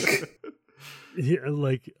 it's fake. Yeah,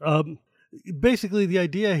 like basically the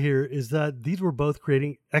idea here is that these were both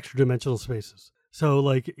creating extra dimensional spaces. So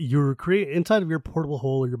like you're creating inside of your Portable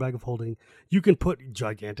Hole or your bag of holding, you can put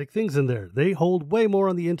gigantic things in there. They hold way more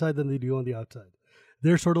on the inside than they do on the outside.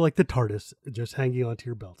 They're sort of like the TARDIS, just hanging onto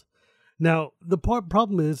your belt. Now, the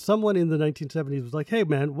problem is someone in the 1970s was like, hey,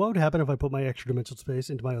 man, what would happen if I put my extra dimensional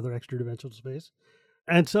space into my other extra dimensional space?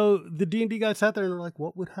 And so the D&D guys sat there and were like,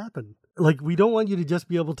 what would happen? Like, we don't want you to just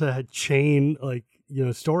be able to chain, like, you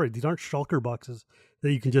know, storage. These aren't shulker boxes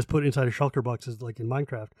that you can just put inside of shulker boxes like in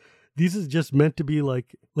Minecraft. These is just meant to be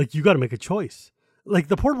like you got to make a choice. Like,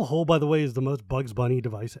 the Portable Hole, by the way, is the most Bugs Bunny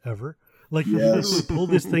device ever. Like, you literally pull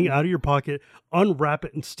this thing out of your pocket, unwrap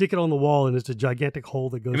it, and stick it on the wall, and it's a gigantic hole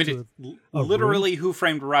that goes to literally room. Who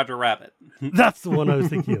Framed Roger Rabbit? That's the one I was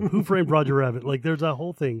thinking of. Who Framed Roger Rabbit? Like, there's that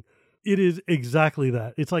whole thing. It is exactly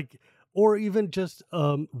that. It's like, or even just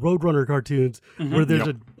Roadrunner cartoons, where there's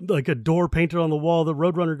a door painted on the wall that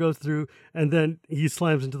Roadrunner goes through, and then he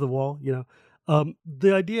slams into the wall, you know.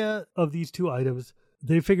 The idea of these two items,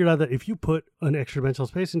 they figured out that if you put an extra dimensional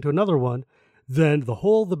space into another one, then the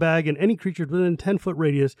hole, the bag, and any creatures within 10-foot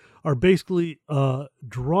radius are basically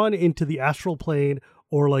drawn into the astral plane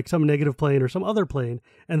or like some negative plane or some other plane,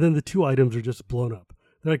 and then the two items are just blown up.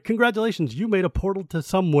 They're like, congratulations, you made a portal to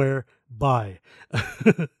somewhere. Bye.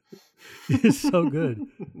 It's so good.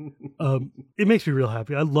 It makes me real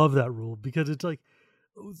happy. I love that rule because it's like,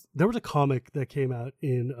 there was a comic that came out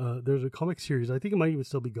there's a comic series, I think it might even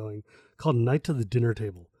still be going, called Knights of the Dinner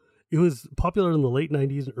Table. It was popular in the late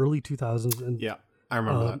 90s and early 2000s. And yeah, I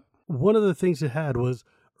remember that. One of the things it had was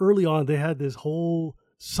early on, they had this whole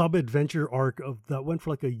sub-adventure arc that went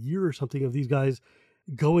for like a year or something of these guys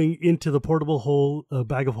going into the Portable Hole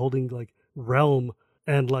bag of holding like realm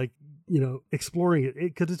and like, you know, exploring it.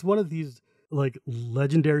 Because it's one of these like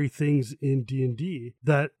legendary things in D&D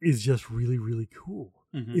that is just really, really cool.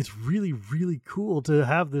 Mm-hmm. It's really, really cool to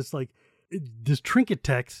have this like this trinket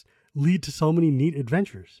text lead to so many neat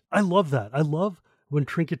adventures. I love that. I love when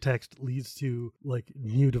trinket text leads to like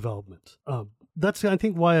new development. That's I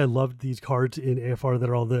think why I loved these cards in AFR that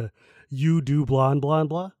are all the you do blah and blah and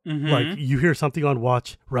blah. Mm-hmm. Like you hear something on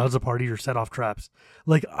watch, rouse a party or set off traps.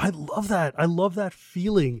 Like I love that. I love that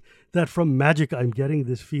feeling that from Magic I'm getting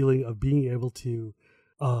this feeling of being able to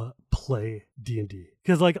play D&D.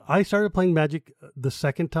 Because like I started playing Magic the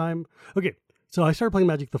second time. Okay, so I started playing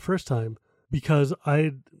Magic the first time because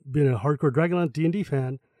I'd been a hardcore Dragonlance D&D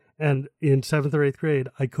fan, and in 7th or 8th grade,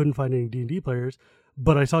 I couldn't find any D&D players,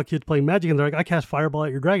 but I saw kids playing Magic, and they're like, I cast Fireball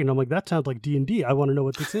at your dragon. I'm like, that sounds like D&D. I want to know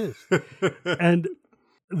what this is. And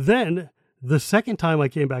then the second time I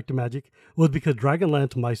came back to Magic was because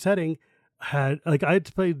Dragonlance, my setting, I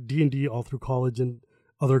had played D&D all through college and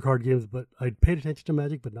other card games, but I'd paid attention to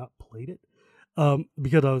Magic, but not played it.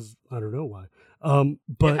 because I don't know why. It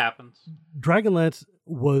But happens. Dragonlance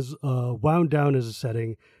was wound down as a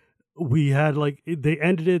setting. We had they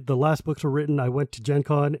ended it. The last books were written. I went to Gen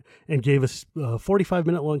Con and gave a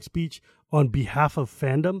 45-minute long speech on behalf of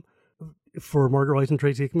fandom for Margaret Weiss and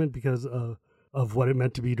Tracy Hickman because of what it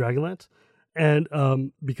meant to be Dragonlance, and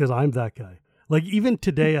because I'm that guy. Like even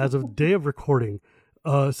today, as of day of recording,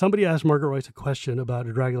 somebody asked Margaret Weiss a question about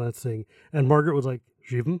a Dragonlance thing, and Margaret was like,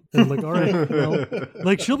 Shivam? And I'm like, all right, well,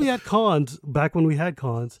 like she'll be at cons back when we had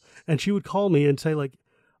cons, and she would call me and say like,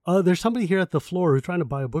 there's somebody here at the floor who's trying to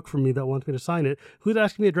buy a book from me that wants me to sign it, who's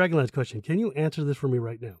asking me a Dragonlance question. Can you answer this for me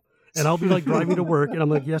right now? And I'll be like driving to work, and I'm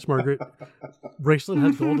like, yes, Margaret. Raceland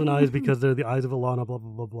has golden eyes because they're the eyes of Alana, blah,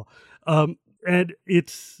 blah, blah, blah. And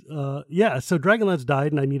it's, so Dragonlance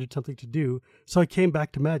died, and I needed something to do, so I came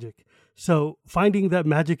back to Magic. So finding that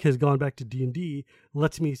Magic has gone back to D&D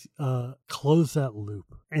lets me close that loop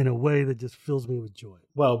in a way that just fills me with joy.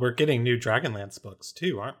 Well, we're getting new Dragonlance books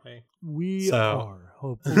too, aren't we? We are,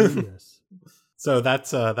 hopefully, yes. So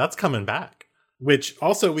that's coming back. Which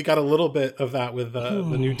also we got a little bit of that with the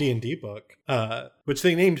new D&D book, which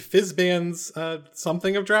they named Fizzban's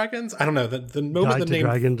something of dragons. I don't know. The moment Guide the to name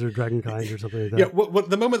Dragons or Dragonkind or something like that. Yeah,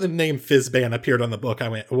 the moment the name Fizzban appeared on the book, I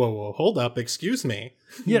went, whoa, hold up, excuse me.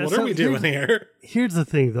 Yeah, what are we doing here? Here's the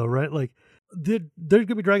thing, though, right? Like, there's going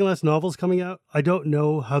to be Dragonlance novels coming out. I don't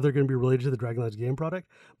know how they're going to be related to the Dragonlance game product,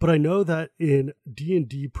 but I know that in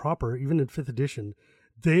D&D proper, even in 5th edition,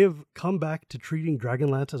 they have come back to treating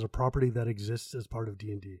Dragonlance as a property that exists as part of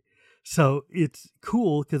D&D. So it's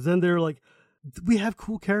cool because then they're like, we have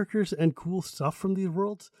cool characters and cool stuff from these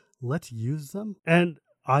worlds. Let's use them. And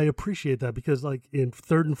I appreciate that because like in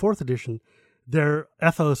 3rd and 4th edition, their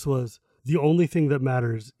ethos was the only thing that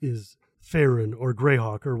matters is Faerun or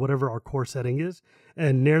Greyhawk or whatever our core setting is.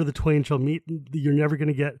 And ne'er the twain shall meet. You're never going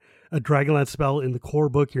to get a Dragonlance spell in the core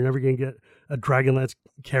book. You're never going to get a Dragonlance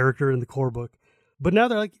character in the core book. But now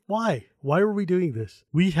they're like, why? Why are we doing this?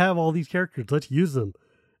 We have all these characters. Let's use them.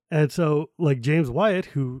 And so, like James Wyatt,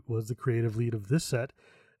 who was the creative lead of this set,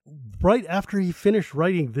 right after he finished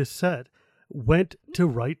writing this set, went to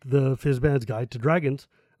write the Fizzban's Guide to Dragons,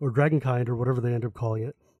 or Dragonkind, or whatever they end up calling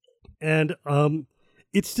it. And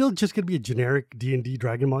it's still just going to be a generic D&D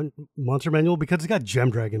dragon monster manual because it's got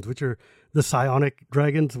gem dragons, which are the psionic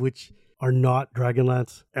dragons, which are not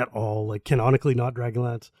Dragonlance at all, like canonically not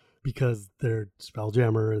Dragonlance, because they're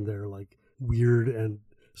Spelljammer and they're like weird, and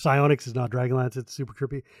Psionics is not Dragonlance, it's super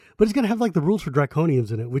trippy. But it's going to have like the rules for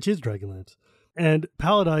Draconians in it, which is Dragonlance. And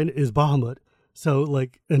Paladine is Bahamut, so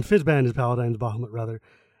like, and Fizzban is Paladine's Bahamut rather.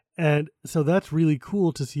 And so that's really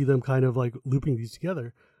cool to see them kind of like looping these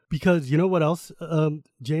together. Because you know what else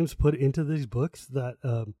James put into these books that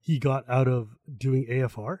he got out of doing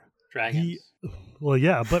AFR? Dragons. Well,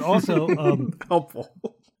 yeah, but also Helpful.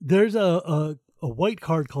 there's a white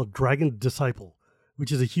card called Dragon Disciple,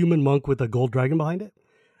 which is a human monk with a gold dragon behind it.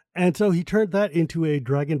 And so he turned that into a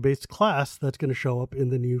dragon-based class that's going to show up in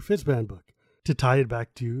the new Fizzban book to tie it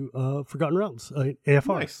back to Forgotten Realms,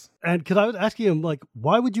 AFR. Nice. And because I was asking him, like,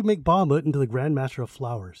 why would you make Bahamut into the Grand Master of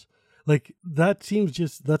Flowers? Like, that seems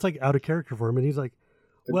that's like out of character for him. And he's like,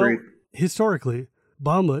 well, Agreed. historically,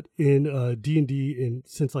 Bahamut in D&D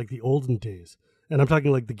since like the olden days, and I'm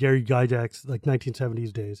talking like the Gary Gygax, like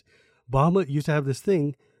 1970s days, Bahamut used to have this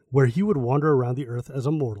thing where he would wander around the earth as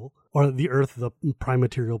a mortal, or the earth, the prime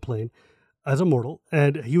material plane, as a mortal,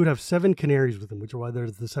 and he would have 7 canaries with him, which are why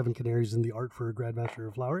there's the 7 canaries in the art for Grandmaster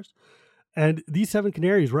of Flowers. And these 7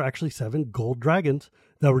 canaries were actually 7 gold dragons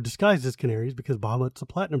that were disguised as canaries because Bahamut's a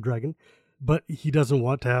platinum dragon, but he doesn't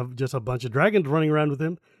want to have just a bunch of dragons running around with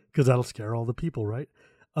him because that'll scare all the people, right?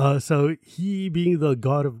 So he, being the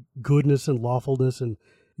god of goodness and lawfulness and,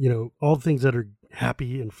 you know, all the things that are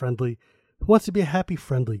happy and friendly, wants to be a happy,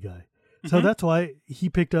 friendly guy. Mm-hmm. So that's why he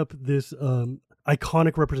picked up this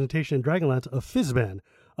iconic representation in Dragonlance of Fizzban,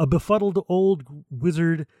 a befuddled old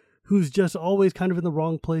wizard who's just always kind of in the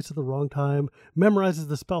wrong place at the wrong time, memorizes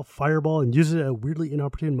the spell Fireball and uses it at weirdly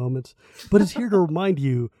inopportune moments, but is here to remind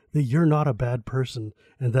you that you're not a bad person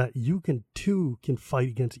and that you can fight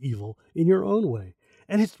against evil in your own way.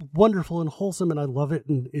 And it's wonderful and wholesome, and I love it,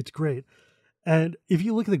 and it's great. And if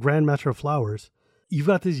you look at the Grandmaster of Flowers, you've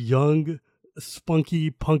got this young,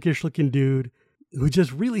 spunky, punkish-looking dude who's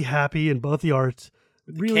just really happy in both the arts.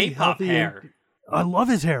 Really K-pop healthy. hair. I love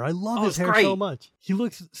his hair. I love his hair great. so much. He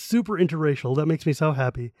looks super interracial. That makes me so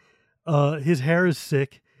happy. His hair is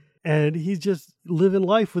sick, and he's just living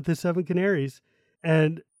life with his 7 canaries,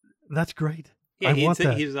 and that's great. Yeah, I want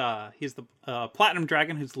that. He's the platinum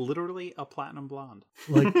dragon who's literally a platinum blonde.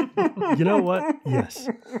 Like, you know what? Yes,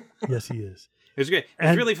 he is. It was great. It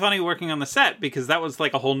was really funny working on the set because that was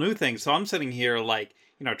like a whole new thing. So I'm sitting here like,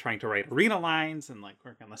 trying to write arena lines and like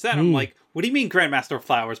working on the set. I'm like, what do you mean Grandmaster of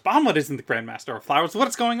Flowers? Bahamut isn't the Grandmaster of Flowers.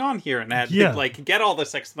 What's going on here? And I had to like get all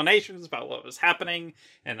this explanations about what was happening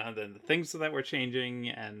and then the things that were changing.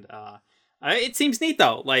 And it seems neat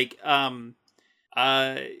though. Like,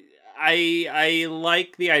 I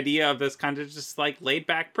like the idea of this kind of just like laid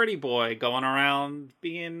back pretty boy going around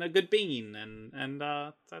being a good bean and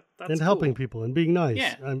that's helping cool. people and being nice.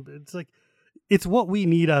 Yeah. It's like, it's what we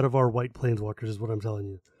need out of our white planeswalkers is what I'm telling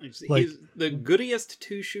you. He's the goodiest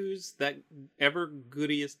two shoes that ever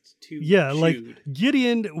goodiest two like shoed.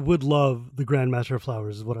 Gideon would love the Grandmaster of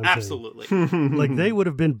Flowers is what I'm Absolutely. saying. Like they would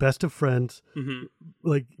have been best of friends. Mm-hmm.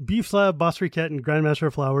 Like Beef Slab, Boss Riquette, and Grandmaster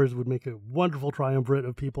of Flowers would make a wonderful triumvirate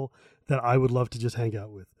of people that I would love to just hang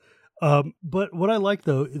out with. But what I like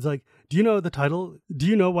though is like, do you know the title? Do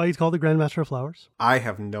you know why he's called the Grandmaster of Flowers? I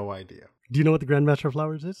have no idea. Do you know what the Grandmaster of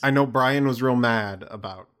Flowers is? I know Brian was real mad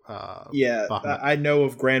about Bahamut. I know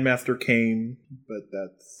of Grandmaster Kane, but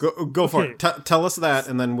that's go for it. Tell us that,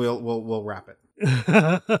 and then we'll wrap it.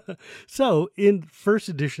 So in first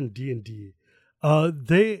edition D&D,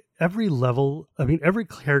 every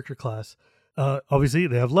character class, obviously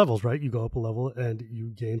they have levels, right? You go up a level and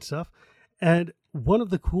you gain stuff. And one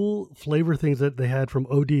of the cool flavor things that they had from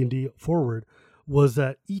OD&D forward was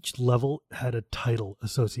that each level had a title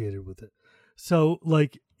associated with it. So,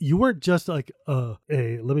 like, you weren't just like let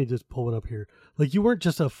me just pull it up here. Like, you weren't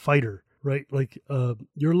just a fighter, right? Like,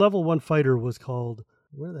 your level 1 fighter was called,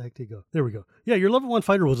 where the heck did he go? There we go. Yeah, your level 1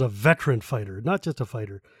 fighter was a veteran fighter, not just a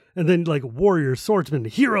fighter. And then, like, warrior, swordsman,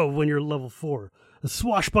 hero when you're level 4, a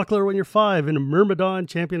swashbuckler when you're 5, and a myrmidon,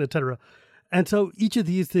 champion, etc. And so each of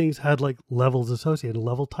these things had, like, levels associated,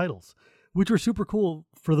 level titles, which were super cool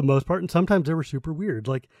for the most part, and sometimes they were super weird.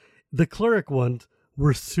 Like, the cleric ones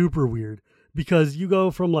were super weird, because you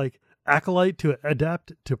go from like acolyte to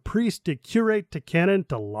adept to priest to curate to canon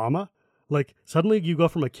to llama. Like suddenly you go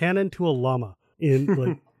from a canon to a llama in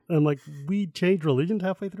like, I'm like, we changed religions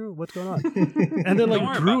halfway through. What's going on? And then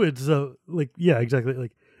like druids, yeah, exactly.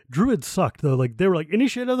 Like druids sucked though. Like they were like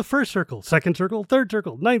initiate of the first circle, second circle, third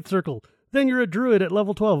circle, ninth circle. Then you're a druid at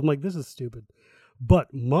level 12. I'm like, this is stupid.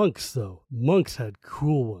 But monks had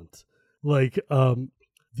cool ones. Like,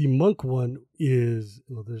 the monk one is,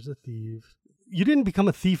 there's a thief. You didn't become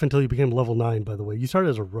a thief until you became level 9, by the way. You started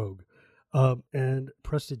as a rogue. And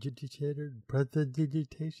prestidigitation?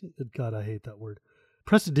 God, I hate that word.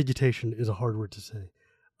 Prestidigitation is a hard word to say.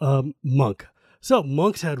 Monk. So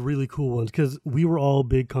monks had really cool ones because we were all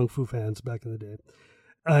big Kung Fu fans back in the day.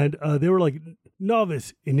 And they were like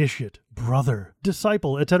novice, initiate, brother,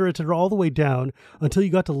 disciple, etc., all the way down until you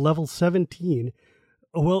got to level 17.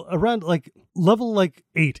 Well, around like level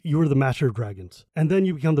 8, you were the Master of Dragons. And then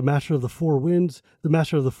you become the Master of the 4 Winds, the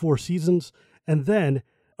Master of the 4 Seasons. And then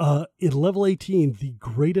in level 18, the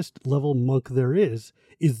greatest level monk there is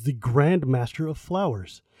the Grand Master of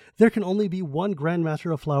Flowers. There can only be one Grand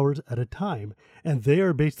Master of Flowers at a time. And they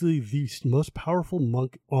are basically the most powerful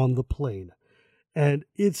monk on the plane. And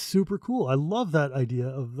it's super cool. I love that idea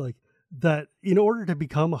of like that in order to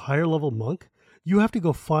become a higher level monk, you have to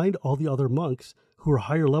go find all the other monks who are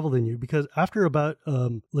higher level than you, because after about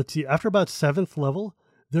 7th level,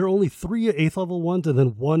 there are only 3 8th level ones and then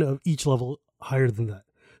 1 of each level higher than that.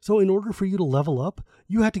 So in order for you to level up,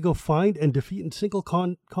 you had to go find and defeat in single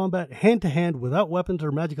combat, hand to hand, without weapons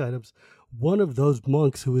or magic items, one of those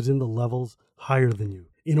monks who is in the levels higher than you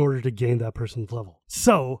in order to gain that person's level.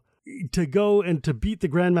 So to go and to beat the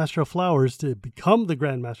Grandmaster of Flowers, to become the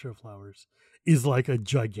Grandmaster of Flowers, is like a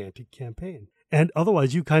gigantic campaign. And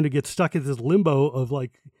otherwise, you kind of get stuck in this limbo of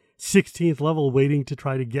like 16th level waiting to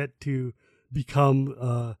try to get to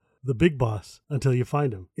become the big boss until you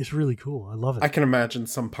find him. It's really cool. I love it. I can imagine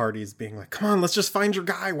some parties being like, come on, let's just find your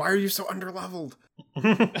guy. Why are you so underleveled?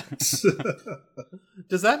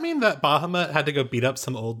 Does that mean that Bahamut had to go beat up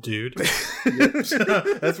some old dude?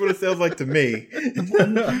 That's what it sounds like to me.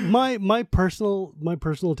 My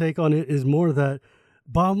personal take on it is more that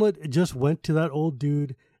Bahamut just went to that old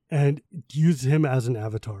dude and used him as an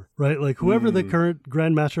avatar, right? Like whoever the current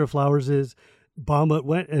Grandmaster of Flowers is, Bahamut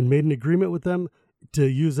went and made an agreement with them to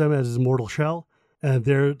use them as his mortal shell. And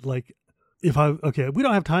they're like, we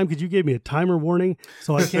don't have time because you gave me a timer warning,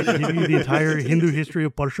 so I can't give you the entire Hindu history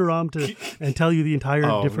of Parshuram and tell you the entire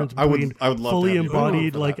difference between I would love fully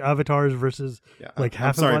embodied like avatars versus like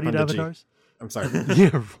half embodied avatars. I'm sorry.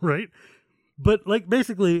 Yeah, right. But like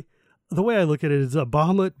basically, the way I look at it is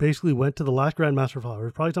Bahamut basically went to the last Grandmaster of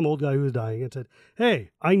Flowers, probably some old guy who was dying, and said, "Hey,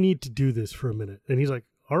 I need to do this for a minute." And he's like,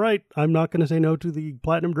 "All right, I'm not going to say no to the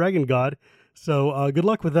Platinum Dragon God. So good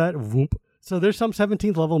luck with that." Whoop. So there's some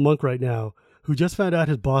 17th level monk right now who just found out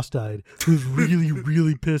his boss died, who's really,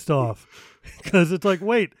 really pissed off. Because it's like,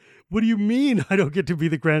 wait, what do you mean I don't get to be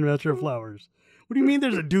the Grandmaster of Flowers? What do you mean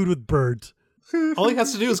there's a dude with birds? All he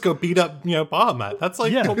has to do is go beat up, Bahamut. That's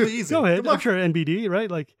like totally easy. Go ahead. I'm sure NBD, right?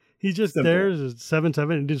 Like, he's just there as a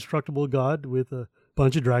 7/7 indestructible god with a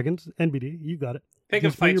bunch of dragons. NBD, you got it.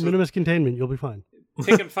 Just for your minimus containment, you'll be fine.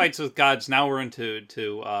 Picking fights with gods. Now we're into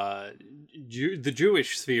the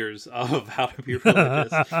Jewish spheres of how to be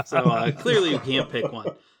religious. So clearly you can't pick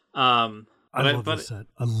one. I love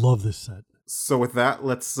this set. So with that,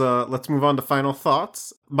 let's move on to final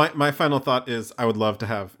thoughts. My final thought is I would love to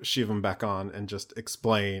have Shivam back on and just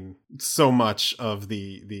explain so much of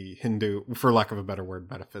the Hindu, for lack of a better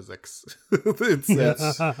word, metaphysics. It's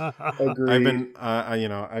Agreed.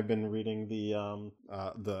 I've been reading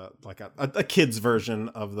a kid's version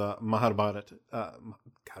of the Mahabharata.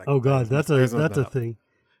 That's a thing.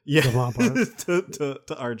 Yeah,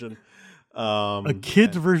 to Arjun. A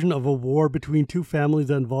kid's version of a war between two families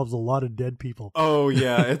that involves a lot of dead people. Oh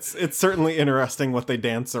yeah, it's certainly interesting what they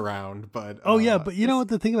dance around, but but you know what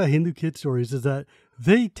the thing about Hindu kid stories is that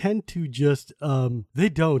they tend to just they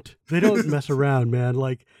don't mess around, man.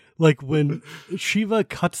 Like when Shiva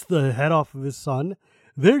cuts the head off of his son,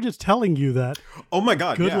 they're just telling you that. Oh my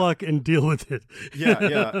god! Good luck and deal with it.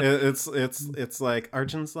 Yeah. It's like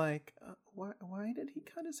Arjun's like. Why did he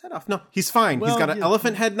cut his head off? No, he's fine. He's got an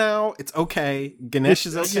elephant head now. It's okay. Ganesh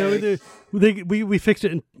is okay. We fixed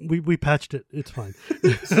it and we patched it. It's fine.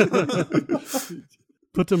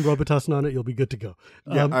 Put some Robitussin on it. You'll be good to go.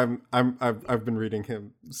 Yeah, I've been reading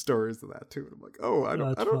him stories of that too. I'm like,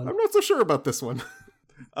 I'm not so sure about this one.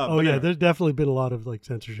 Anyway. There's definitely been a lot of like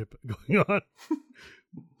censorship going on.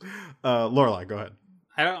 Lorelai, go ahead.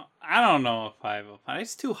 I don't know if I have a fun.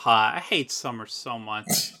 It's too hot. I hate summer so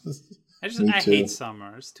much. I hate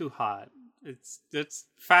summer. It's too hot. It's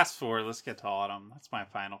fast forward. Let's get to autumn. That's my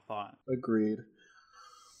final thought. Agreed.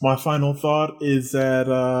 My final thought is that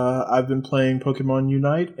I've been playing Pokemon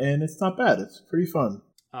Unite, and it's not bad. It's pretty fun.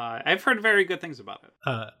 I've heard very good things about it.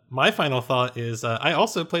 My final thought is I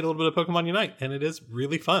also played a little bit of Pokemon Unite, and it is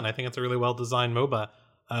really fun. I think it's a really well-designed MOBA.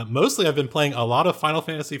 Mostly I've been playing a lot of Final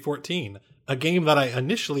Fantasy XIV, a game that I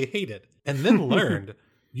initially hated, and then learned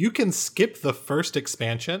you can skip the first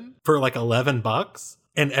expansion for like $11,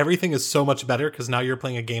 and everything is so much better because now you're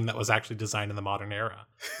playing a game that was actually designed in the modern era.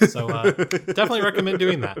 So definitely recommend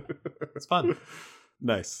doing that. It's fun.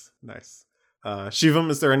 Nice. Shivam,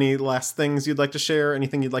 is there any last things you'd like to share?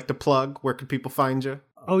 Anything you'd like to plug? Where can people find you?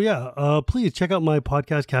 Oh, yeah. Please check out my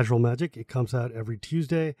podcast, Casual Magic. It comes out every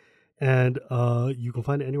Tuesday, and you can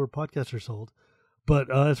find it anywhere podcasts are sold. But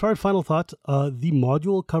as far as final thoughts, the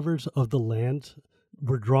module covers of the lands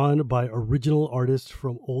were drawn by original artists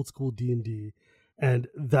from old school D&D, and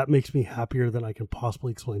that makes me happier than I can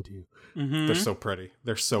possibly explain to you. Mm-hmm. They're so pretty.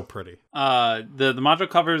 The module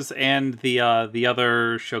covers and the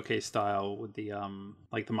other showcase style with the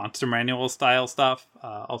like the monster manual style stuff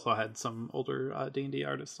also had some older D&D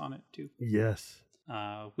artists on it too. Yes.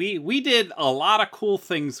 We did a lot of cool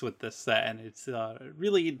things with this set, and it's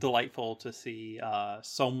really delightful to see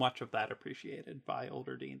so much of that appreciated by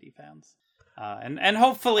older D&D fans. And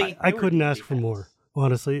hopefully I couldn't ask for more,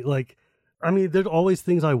 honestly. Like, I mean, there's always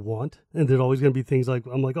things I want, and there's always going to be things like,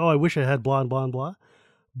 I'm like, oh, I wish I had blah, and blah, and blah.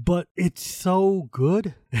 But it's so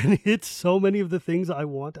good, and it's so many of the things I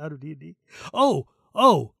want out of D&D. I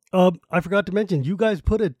forgot to mention, you guys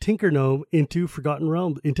put a Tinker Gnome into Forgotten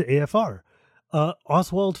Realms, into AFR.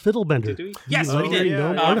 Oswald Fiddlebender. Did we? Yes, we did.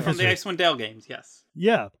 From the Icewind Dale games, yes.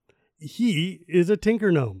 Yeah. He is a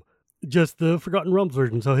Tinker Gnome. Just the Forgotten Realms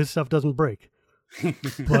version, so his stuff doesn't break.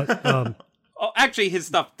 But actually, his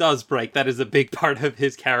stuff does break. That is a big part of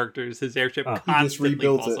his characters. His airship constantly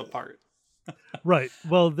falls apart. Right.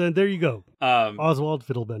 Well, then there you go. Oswald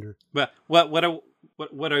Fiddlebender. But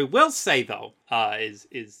what I will say though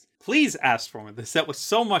is please ask for me. The set was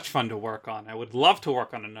so much fun to work on. I would love to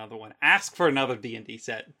work on another one. Ask for another D&D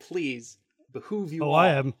set, please. Behoove you all. I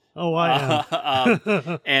am.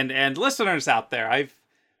 And listeners out there, I've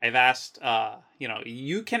asked,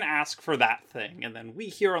 you can ask for that thing. And then we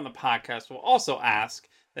here on the podcast will also ask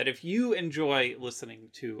that if you enjoy listening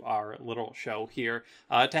to our little show here,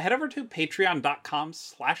 to head over to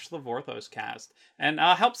patreon.com/thevorthoscast and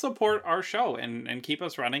help support our show and keep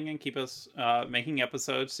us running and keep us making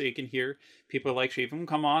episodes so you can hear people like Shivam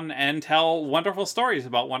come on and tell wonderful stories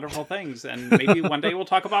about wonderful things. And maybe one day we'll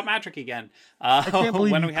talk about magic again. I can't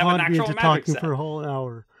believe when you we have an actual into magic talking set. for a whole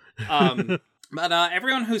hour. But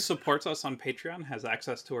everyone who supports us on Patreon has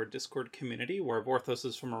access to our Discord community where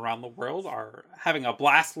Vorthoses from around the world are having a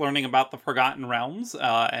blast learning about the Forgotten Realms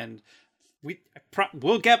and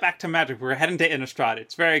we'll get back to Magic. We're heading to Innistrad.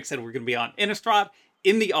 It's very exciting. We're going to be on Innistrad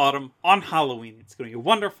in the autumn on Halloween. It's going to be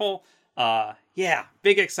wonderful. Yeah,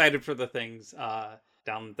 big excited for the things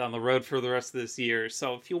down the road for the rest of this year.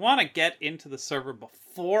 So if you want to get into the server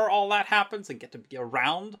before all that happens and get to be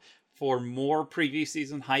around for more preview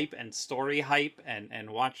season hype and story hype and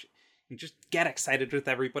watch and just get excited with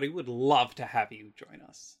everybody, would love to have you join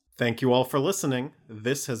us. Thank you all for listening.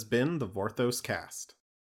 This has been the Vorthos Cast.